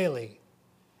for daily.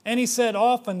 And he said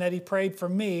often that he prayed for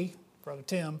me, Brother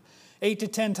Tim, 8 to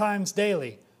 10 times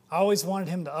daily. I always wanted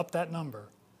him to up that number.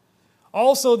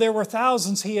 Also, there were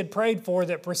thousands he had prayed for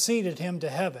that preceded him to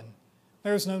heaven.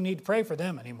 There's no need to pray for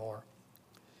them anymore.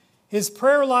 His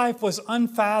prayer life was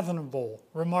unfathomable,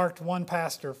 remarked one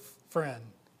pastor friend.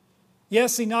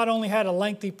 Yes, he not only had a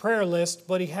lengthy prayer list,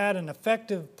 but he had an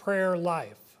effective prayer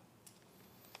life.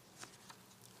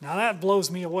 Now that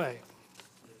blows me away.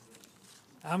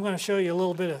 I'm going to give you a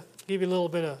little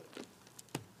bit of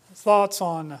thoughts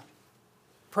on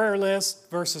prayer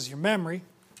list versus your memory.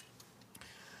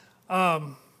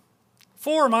 4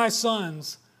 of my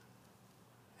sons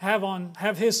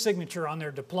have his signature on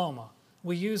their diploma.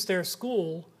 We used their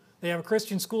school. They have a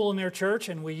Christian school in their church,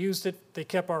 and we used it. They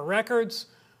kept our records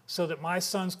so that my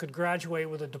sons could graduate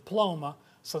with a diploma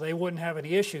so they wouldn't have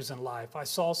any issues in life. I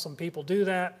saw some people do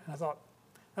that, and I thought,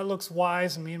 that looks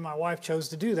wise, and me and my wife chose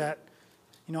to do that.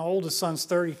 You know, oldest son's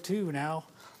 32 now.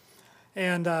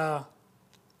 And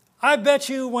I bet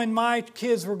you when my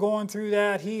kids were going through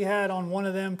that, he had on one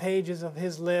of them pages of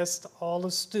his list all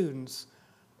the students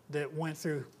that went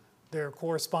through their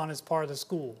correspondence part of the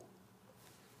school.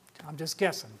 I'm just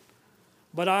guessing.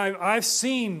 But I've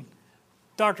seen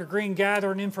Dr. Green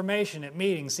gathering information at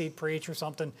meetings. He'd preach or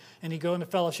something, and he'd go into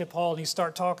fellowship hall and he'd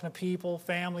start talking to people,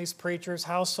 families, preachers,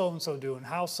 how's so-and-so doing,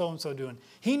 how's so-and-so doing.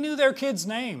 He knew their kids'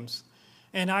 names.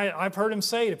 And I've heard him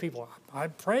say to people,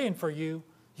 I'm praying for you.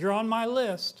 You're on my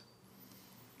list.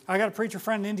 I got a preacher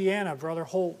friend in Indiana, Brother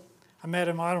Holt. I met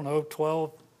him,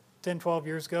 10, 12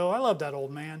 years ago. I love that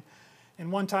old man.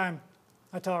 And one time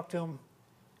I talked to him,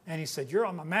 and he said, you're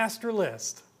on my master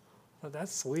list. Well,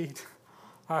 that's sweet.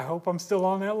 I hope I'm still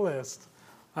on that list.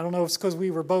 I don't know if it's because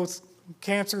we were both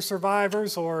cancer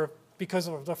survivors or because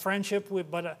of the friendship,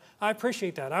 but I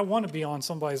appreciate that. I want to be on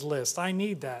somebody's list. I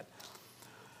need that.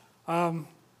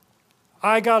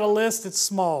 I got a list that's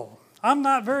small. I'm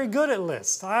not very good at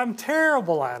lists. I'm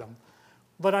terrible at them.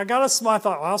 But I thought,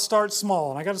 well, I'll start small.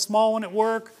 And I got a small one at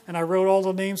work, and I wrote all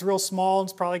the names real small.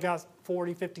 It's probably got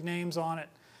 40, 50 names on it.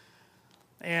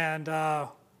 And I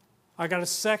got a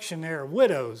section there,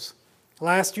 widows.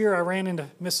 Last year I ran into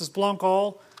Mrs.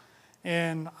 Blunkall,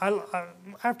 And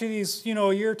after these, you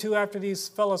know, a year or two after these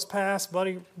fellows passed,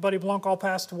 Buddy Blunkall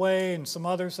passed away, and some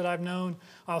others that I've known,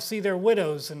 I'll see their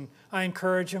widows, and I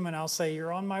encourage them, and I'll say,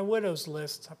 "You're on my widows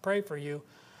list. I pray for you."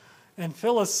 And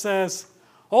Phyllis says,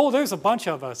 "Oh, there's a bunch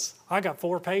of us. I got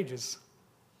 4 pages."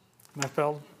 And I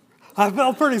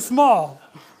felt pretty small.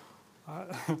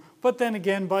 But then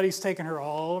again, Buddy's taken her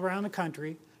all around the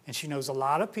country, and she knows a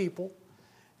lot of people.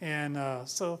 And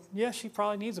so, yeah, she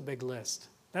probably needs a big list.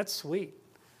 That's sweet.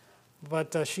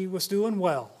 But she was doing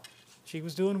well. She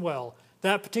was doing well.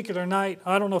 That particular night,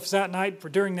 I don't know if it's that night or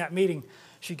during that meeting,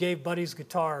 she gave Buddy's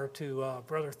guitar to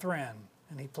Brother Thren,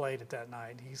 and he played it that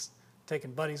night. He's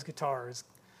taken Buddy's guitar,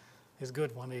 his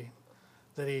good one.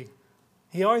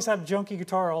 He always had a junky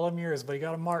guitar all them years, but he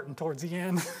got a Martin towards the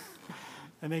end,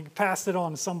 and he passed it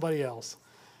on to somebody else.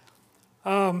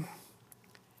 Those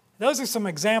are some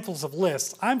examples of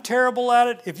lists. I'm terrible at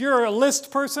it. If you're a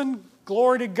list person,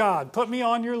 glory to God. Put me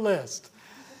on your list.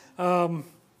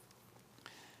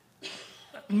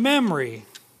 Memory.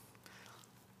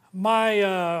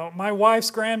 My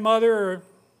wife's grandmother,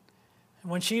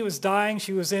 when she was dying,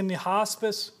 she was in the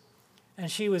hospice, and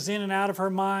she was in and out of her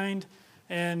mind,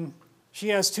 and she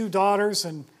has 2 daughters,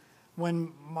 and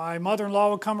when my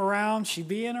mother-in-law would come around, she'd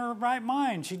be in her right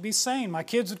mind. She'd be sane. My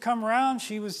kids would come around,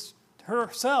 she was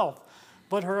herself.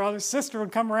 But her other sister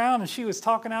would come around, and she was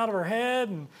talking out of her head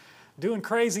and doing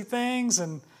crazy things.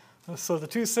 And so the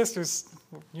 2 sisters,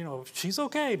 you know, she's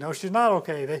okay. No, she's not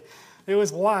okay. It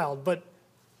was wild. But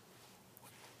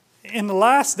in the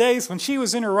last days, when she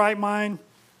was in her right mind,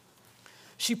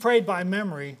 she prayed by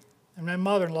memory. And my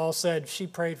mother-in-law said she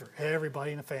prayed for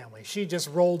everybody in the family. She just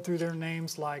rolled through their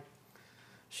names like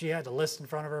she had the list in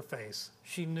front of her face.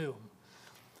 She knew them.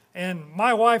 And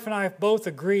my wife and I both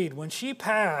agreed when she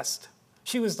passed,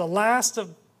 she was the last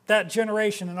of that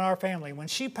generation in our family. When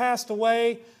she passed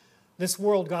away, this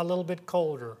world got a little bit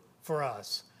colder for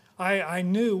us. We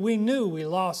knew we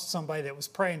lost somebody that was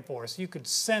praying for us. You could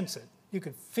sense it. You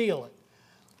could feel it.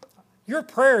 Your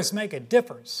prayers make a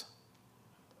difference.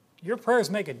 Your prayers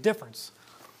make a difference.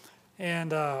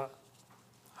 And I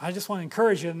just want to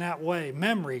encourage you in that way.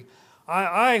 Memory.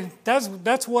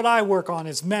 That's what I work on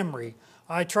is memory.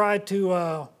 I try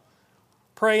to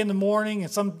pray in the morning,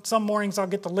 and some mornings I'll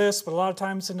get the list, but a lot of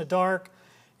times it's in the dark.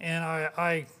 And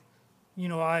I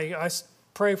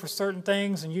pray for certain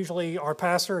things, and usually our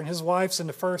pastor and his wife's in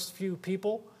the first few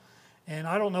people. And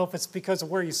I don't know if it's because of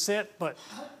where you sit, but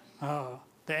the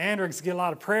Andrigs get a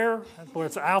lot of prayer, whether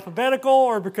it's alphabetical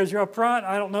or because you're up front,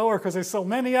 I don't know, or because there's so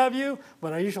many of you,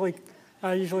 but I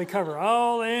usually cover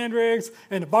all the Andrigs,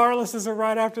 and the Barleses are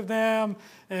right after them,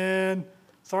 and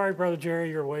sorry, Brother Jerry,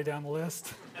 you're way down the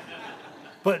list.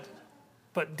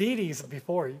 but Dee Dee's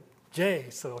before you, Jay,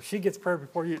 so she gets prayer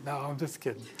before you. No, I'm just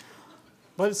kidding.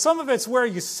 But some of it's where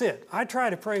you sit. I try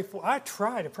to pray for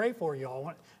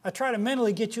y'all. I try to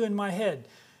mentally get you in my head.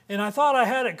 And I thought I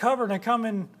had it covered, and I come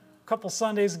in a couple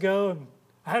Sundays ago, and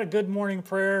I had a good morning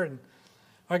prayer, and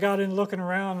I got in looking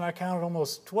around, and I counted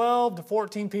almost 12 to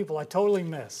 14 people I totally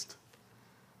missed.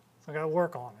 So I got to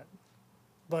work on it.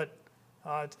 But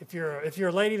if you're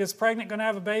a lady that's pregnant, going to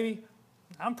have a baby,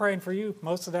 I'm praying for you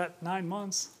most of that 9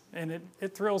 months, and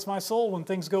it thrills my soul when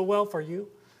things go well for you.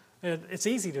 It's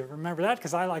easy to remember that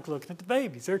because I like looking at the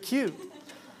babies. They're cute.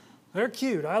 They're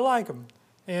cute. I like them.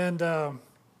 And I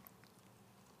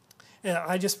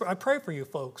pray for you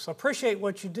folks. I appreciate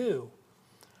what you do.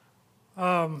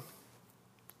 On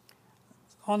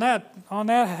that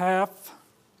half,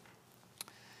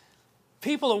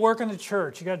 people that work in the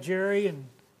church, you got Jerry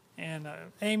and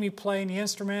Amy playing the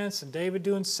instruments, and David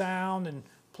doing sound and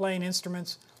playing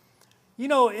instruments. You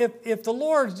know,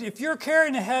 if you're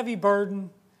carrying a heavy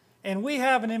burden and we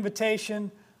have an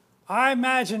invitation, I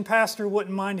imagine Pastor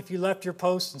wouldn't mind if you left your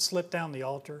post and slipped down the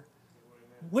altar.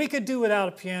 We could do without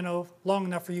a piano long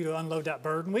enough for you to unload that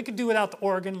burden. We could do without the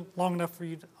organ long enough for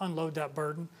you to unload that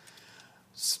burden.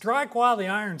 Strike while the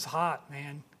iron's hot,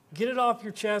 man. Get it off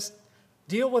your chest.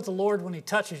 Deal with the Lord when He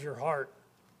touches your heart.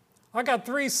 I got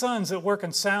 3 sons that work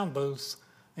in sound booths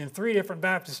in 3 different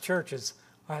Baptist churches.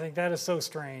 I think that is so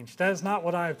strange. That is not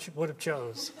what I would have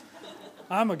chose.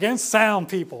 I'm against sound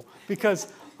people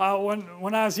because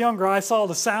when I was younger, I saw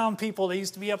the sound people. They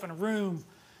used to be up in a room,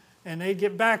 and they'd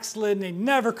get backslid, and they'd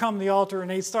never come to the altar, and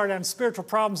they'd start having spiritual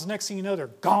problems. The next thing you know, they're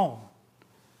gone.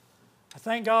 I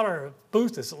thank God our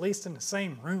booth is at least in the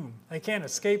same room. They can't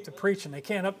escape the preaching. They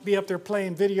can't be up there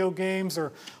playing video games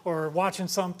or watching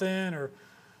something, or,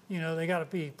 they got to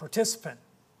be participant.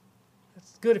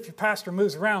 It's good if your pastor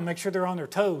moves around, make sure they're on their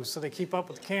toes so they keep up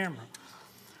with the camera.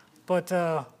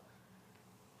 But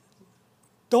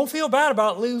Don't feel bad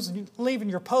about leaving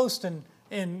your post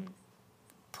and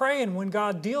praying when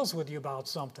God deals with you about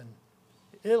something.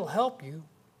 It'll help you.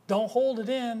 Don't hold it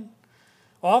in.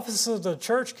 Offices of the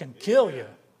church can kill you.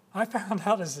 I found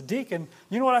out as a deacon,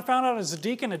 you know what I found out as a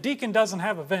deacon? A deacon doesn't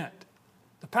have a vent.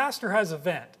 The pastor has a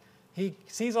vent. He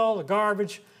sees all the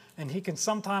garbage, and he can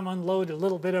sometime unload a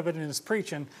little bit of it in his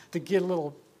preaching to get a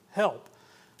little help.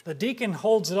 The deacon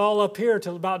holds it all up here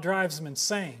till it about drives him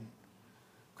insane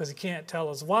because he can't tell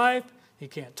his wife, he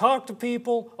can't talk to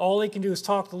people. All he can do is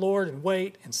talk to the Lord and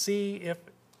wait and see if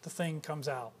the thing comes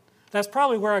out. That's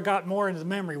probably where I got more into the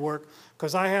memory work,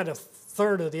 because I had a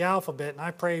third of the alphabet, and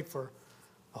I prayed for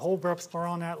the whole breakfast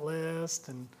on that list,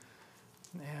 and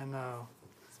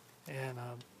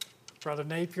Brother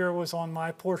Napier was on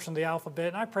my portion of the alphabet,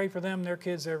 and I prayed for them and their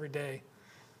kids every day.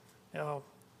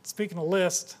 Speaking of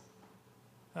list,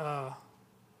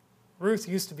 Ruth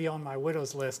used to be on my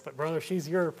widow's list, but brother, she's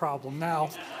your problem now.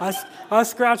 I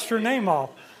scratched her name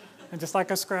off, and just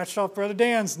like I scratched off Brother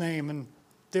Dan's name and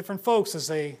different folks as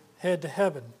they head to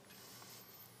heaven.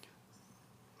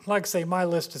 Like I say, my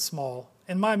list is small,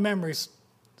 and my memory's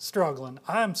struggling.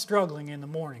 I'm struggling in the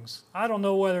mornings. I don't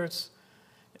know whether it's...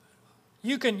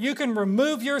 You can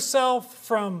remove yourself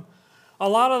from a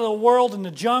lot of the world and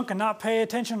the junk and not pay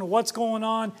attention to what's going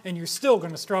on, and you're still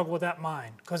going to struggle with that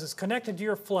mind because it's connected to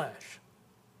your flesh.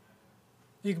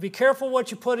 You can be careful what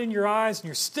you put in your eyes, and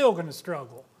you're still going to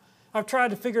struggle. I've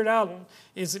tried to figure it out.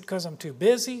 Is it because I'm too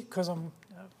busy? Because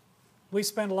we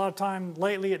spend a lot of time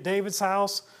lately at David's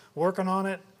house working on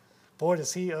it. Boy,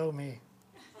 does he owe me.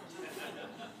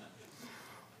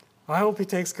 I hope he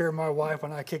takes care of my wife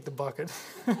when I kick the bucket.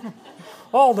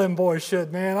 All them boys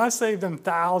should, man. I saved them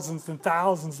thousands and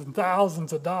thousands and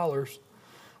thousands of dollars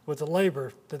with the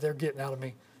labor that they're getting out of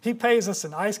me. He pays us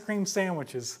in ice cream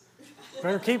sandwiches.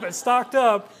 Better keep it stocked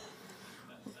up.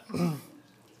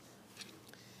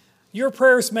 Your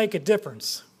prayers make a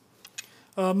difference.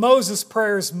 Moses'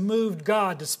 prayers moved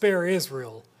God to spare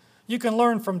Israel. You can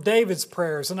learn from David's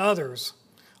prayers and others.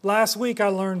 Last week I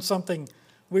learned something.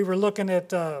 We were looking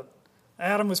at,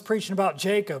 Adam was preaching about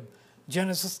Jacob,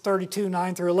 Genesis 32,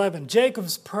 9 through 11.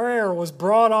 Jacob's prayer was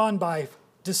brought on by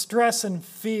distress and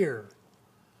fear.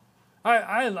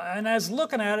 And I was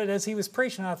looking at it as he was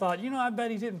preaching, I thought, I bet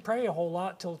he didn't pray a whole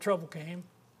lot till trouble came.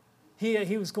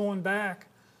 He was going back.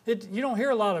 You don't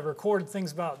hear a lot of recorded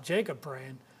things about Jacob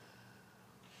praying.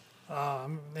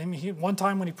 One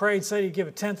time when he prayed, said he'd give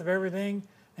a tenth of everything,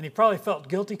 and he probably felt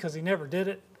guilty because he never did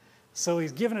it. So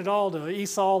he's giving it all to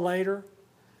Esau later.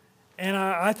 And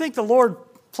I think the Lord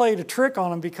played a trick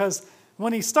on him, because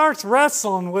when he starts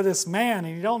wrestling with this man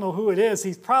and you don't know who it is,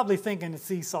 he's probably thinking it's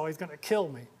Esau, he's going to kill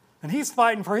me. And he's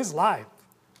fighting for his life.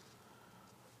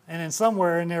 And then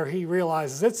somewhere in there he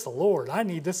realizes it's the Lord. I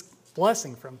need this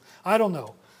blessing from, I don't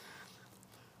know.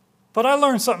 But I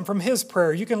learned something from his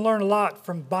prayer. You can learn a lot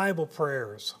from Bible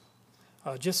prayers.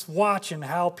 Just watching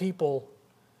how people,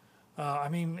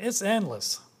 it's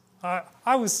endless.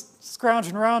 I was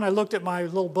scrounging around. I looked at my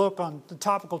little book on the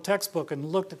topical textbook and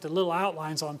looked at the little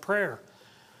outlines on prayer.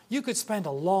 You could spend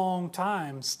a long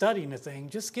time studying a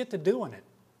thing. Just get to doing it.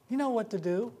 You know what to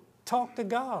do. Talk to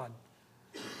God.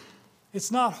 It's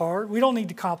not hard. We don't need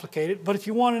to complicate it. But if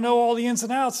you want to know all the ins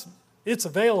and outs, it's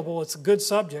available. It's a good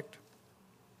subject.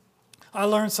 I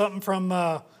learned something from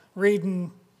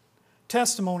reading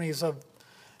testimonies of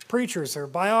preachers or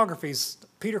biographies.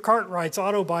 Peter Cartwright's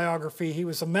autobiography, he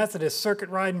was a Methodist circuit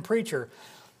riding preacher.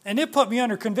 And it put me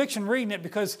under conviction reading it,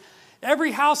 because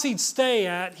every house he'd stay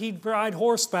at, he'd ride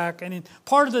horseback. And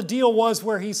part of the deal was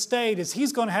where he stayed is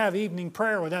he's going to have evening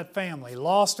prayer with that family,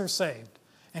 lost or saved.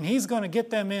 And he's going to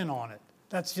get them in on it.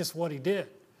 That's just what he did.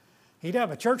 He'd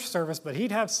have a church service, but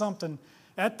he'd have something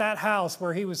at that house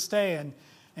where he was staying,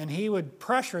 and he would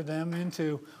pressure them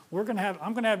into, I'm going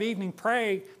to have evening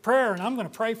prayer, and I'm going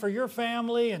to pray for your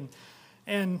family. And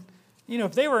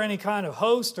if they were any kind of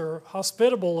host or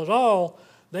hospitable at all,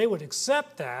 they would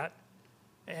accept that.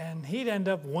 And he'd end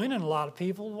up winning a lot of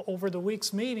people over the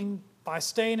week's meeting by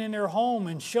staying in their home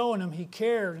and showing them he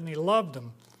cared and he loved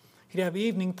them. He'd have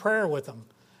evening prayer with them.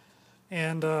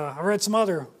 And I read some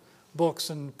other books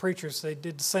and preachers, they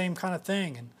did the same kind of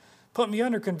thing, and put me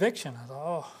under conviction. I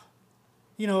thought,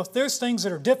 if there's things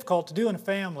that are difficult to do in a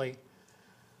family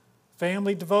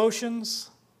devotions,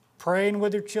 praying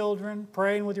with your children,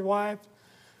 praying with your wife,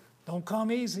 don't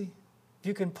come easy. If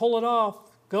you can pull it off,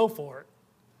 go for it.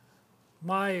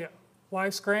 My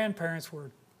wife's grandparents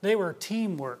were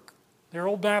teamwork. They're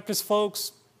old Baptist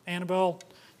folks. Annabelle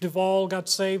Duvall got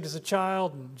saved as a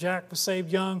child, and Jack was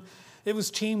saved young. It was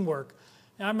teamwork.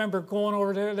 And I remember going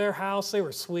over to their house. They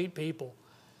were sweet people,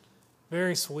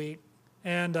 very sweet.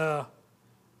 and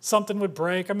something would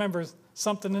break. I remember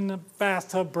something in the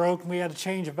bathtub broke, and we had to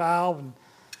change a valve, and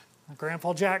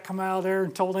Grandpa Jack come out there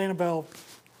and told Annabelle,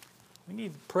 we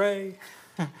need to pray.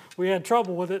 We had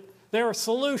trouble with it. Their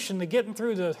solution to getting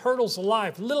through the hurdles of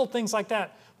life, little things like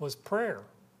that, was prayer.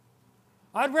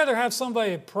 I'd rather have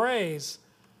somebody that prays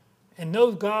and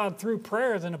know God through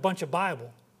prayer than a bunch of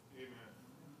Bible.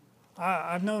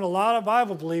 I've known a lot of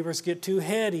Bible believers get too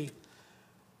heady,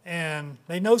 and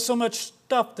they know so much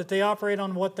stuff that they operate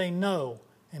on what they know.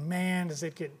 And man, does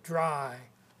it get dry.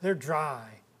 They're dry.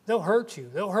 They'll hurt you.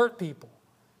 They'll hurt people.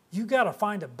 You got to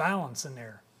find a balance in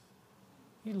there.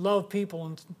 You love people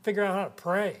and figure out how to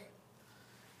pray,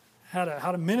 how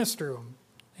to minister them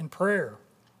in prayer.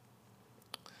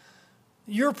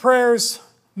 Your prayers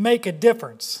make a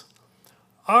difference.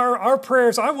 Our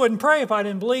prayers, I wouldn't pray if I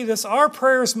didn't believe this. Our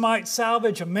prayers might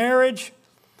salvage a marriage.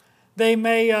 They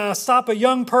may stop a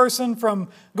young person from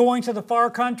going to the far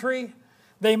country.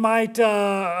 They might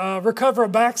recover a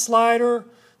backslider.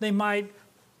 They might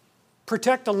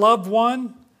protect a loved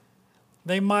one.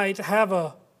 They might have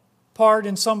a part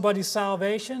in somebody's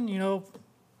salvation. You know,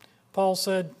 Paul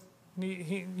said,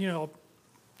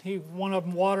 one of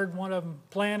them watered, one of them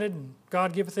planted, and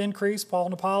God giveth increase, Paul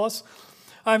and Apollos.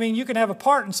 I mean, you can have a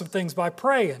part in some things by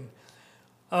praying.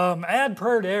 Add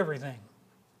prayer to everything.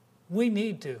 We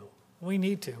need to. We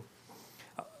need to.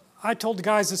 I told the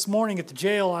guys this morning at the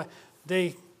jail,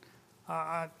 they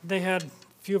had a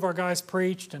few of our guys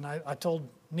preached, and I told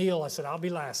Neil, I said, I'll be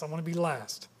last. I want to be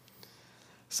last.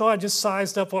 So I just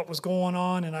sized up what was going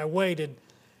on, and I waited.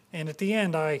 And at the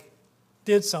end, I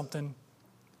did something.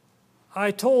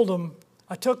 I told him,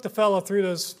 I took the fellow through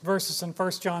those verses in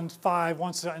 1 John 5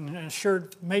 once and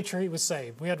made sure he was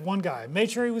saved. We had one guy.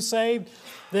 Made sure he was saved.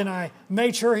 Then I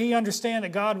made sure he understand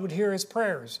that God would hear his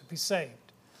prayers if he's saved,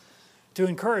 to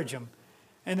encourage him.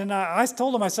 And then I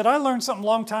told him, I said, I learned something a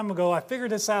long time ago. I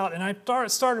figured this out, and I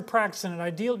started practicing it. I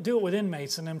do it with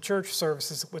inmates in them church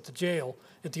services with the jail,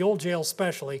 at the old jail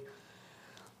especially.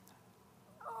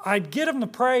 I'd get them to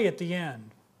pray at the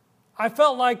end. I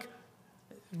felt like,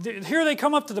 here they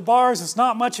come up to the bars. It's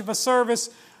not much of a service,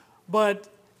 but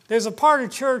there's a part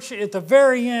of church at the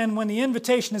very end when the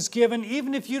invitation is given.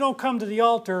 Even if you don't come to the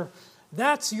altar,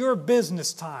 that's your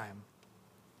business time.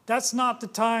 That's not the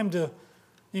time to,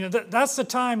 that's the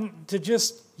time to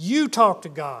just you talk to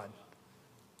God.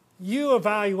 You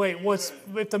evaluate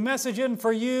if the message isn't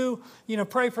for you,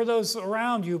 pray for those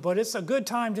around you. But it's a good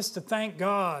time just to thank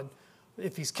God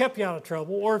if He's kept you out of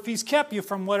trouble, or if He's kept you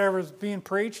from whatever's being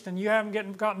preached and you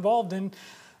haven't got involved in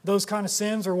those kind of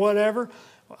sins or whatever,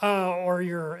 or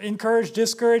you're encouraged,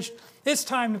 discouraged. It's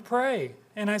time to pray.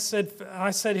 And I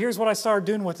said, here's what I started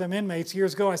doing with them inmates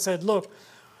years ago. I said, look,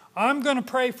 I'm going to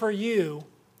pray for you,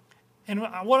 and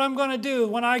what I'm going to do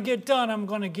when I get done, I'm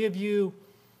going to give you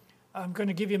a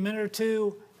minute or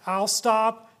two. I'll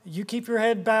stop. You keep your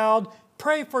head bowed.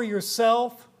 Pray for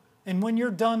yourself, and when you're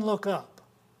done, look up.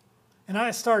 And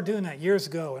I started doing that years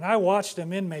ago, and I watched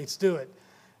them inmates do it,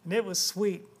 and it was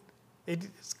sweet.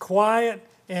 It's quiet,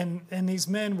 and these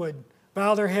men would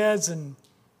bow their heads, and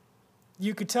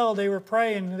you could tell they were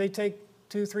praying. They take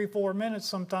 2, 3, 4 minutes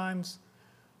sometimes.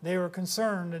 They were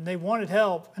concerned, and they wanted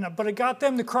help, but it got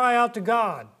them to cry out to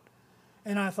God.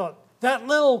 And I thought, that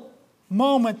little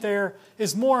moment there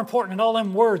is more important than all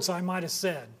them words I might have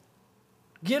said.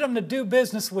 Get them to do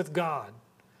business with God.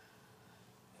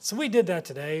 So we did that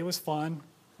today. It was fun.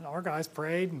 And our guys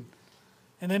prayed.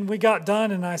 And then we got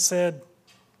done, and I said,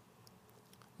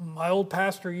 my old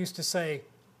pastor used to say,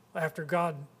 after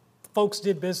folks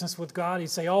did business with God, he'd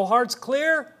say, all hearts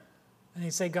clear? And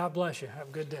he'd say, God bless you. Have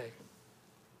a good day.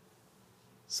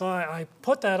 So I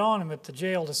put that on him at the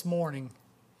jail this morning.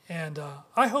 And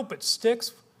I hope it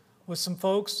sticks with some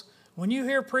folks. When you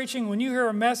hear preaching, when you hear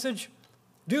a message,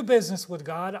 do business with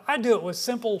God. I do it with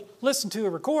simple listen to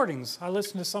recordings. I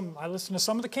listen to some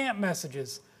of the camp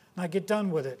messages, and I get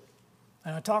done with it.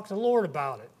 And I talk to the Lord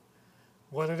about it,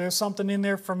 whether there's something in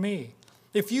there for me.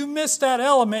 If you miss that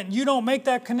element and you don't make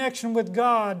that connection with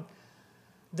God,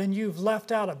 then you've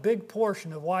left out a big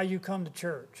portion of why you come to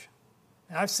church.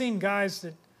 And I've seen guys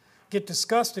that get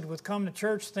disgusted with coming to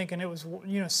church thinking it was,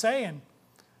 saying,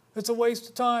 it's a waste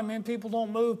of time, man. People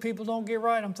don't move. People don't get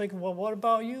right. I'm thinking, well, what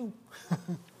about you?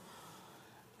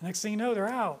 Next thing you know, they're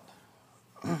out.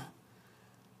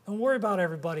 Don't worry about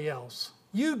everybody else.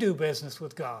 You do business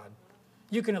with God.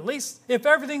 You can at least, if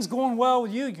everything's going well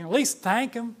with you, you can at least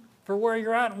thank Him for where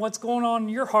you're at and what's going on in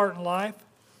your heart and life.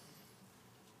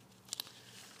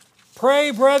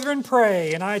 Pray, brethren,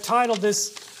 pray. And I titled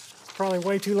this, probably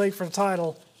way too late for the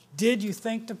title, Did You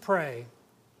Think to Pray?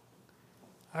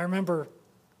 I remember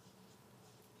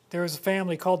there was a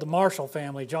family called the Marshall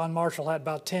family. John Marshall had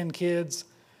about 10 kids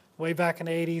way back in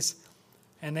the 80s,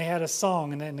 and they had a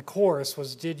song, and then the chorus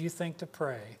was, "Did you think to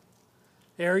pray?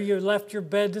 Ere you left your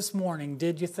bed this morning,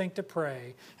 did you think to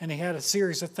pray?" And he had a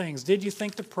series of things. Did you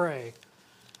think to pray?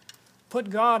 Put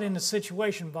God in the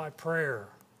situation by prayer.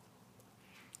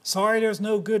 Sorry there's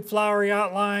no good flowery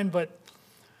outline, but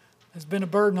there's been a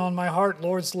burden on my heart.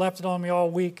 Lord's left it on me all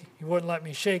week. He wouldn't let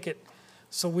me shake it.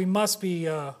 So we must be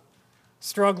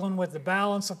struggling with the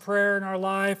balance of prayer in our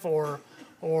life, or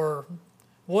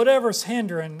whatever's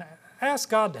hindering. Ask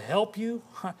God to help you.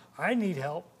 I need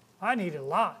help. I need it a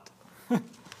lot.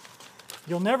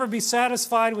 You'll never be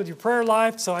satisfied with your prayer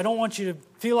life, so I don't want you to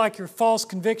feel like you're false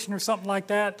conviction or something like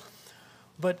that.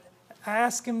 But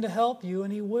ask Him to help you,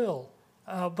 and He will.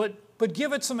 But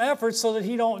give it some effort so that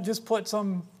He don't just put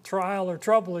some trial or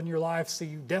trouble in your life, so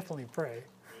you definitely pray.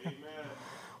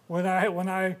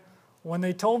 Amen. When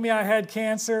they told me I had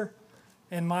cancer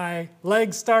and my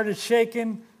legs started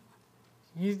shaking,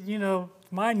 you know,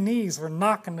 my knees were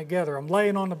knocking together. I'm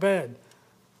laying on the bed.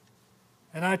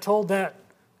 And I told that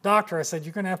doctor, I said,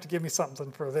 "You're going to have to give me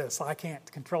something for this. I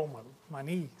can't control my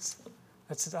knees."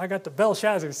 I got the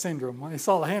Belshazzar syndrome. When he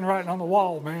saw the handwriting on the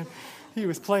wall, man, he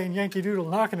was playing Yankee Doodle,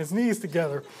 knocking his knees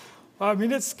together. I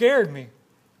mean, it scared me.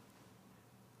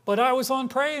 But I was on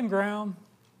praying ground.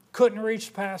 Couldn't reach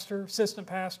the pastor, assistant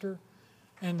pastor.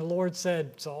 And the Lord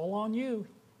said, "It's all on you.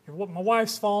 My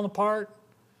wife's falling apart.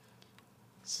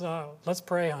 So let's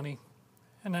pray, honey."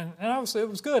 And it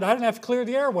was good. I didn't have to clear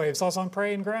the airwaves. I was on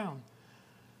praying ground.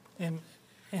 And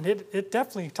it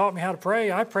definitely taught me how to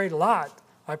pray. I prayed a lot.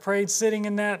 I prayed sitting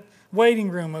in that waiting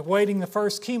room, awaiting the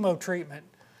first chemo treatment.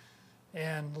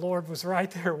 And the Lord was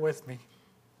right there with me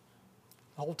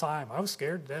the whole time. I was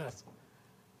scared to death.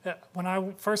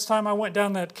 First time I went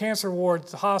down that cancer ward at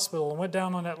the hospital and went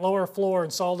down on that lower floor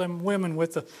and saw them women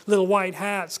with the little white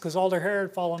hats because all their hair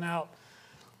had fallen out.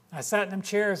 I sat in them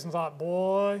chairs and thought,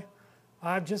 boy,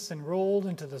 I've just enrolled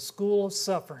into the school of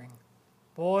suffering.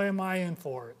 Boy, am I in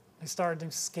for it. They started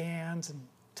doing scans and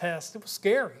tests. It was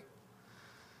scary.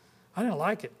 I didn't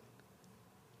like it.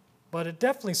 But it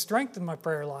definitely strengthened my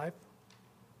prayer life.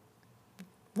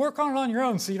 Work on it on your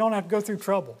own so you don't have to go through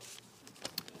trouble.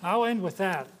 I'll end with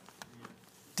that.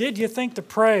 Did you think to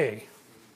pray?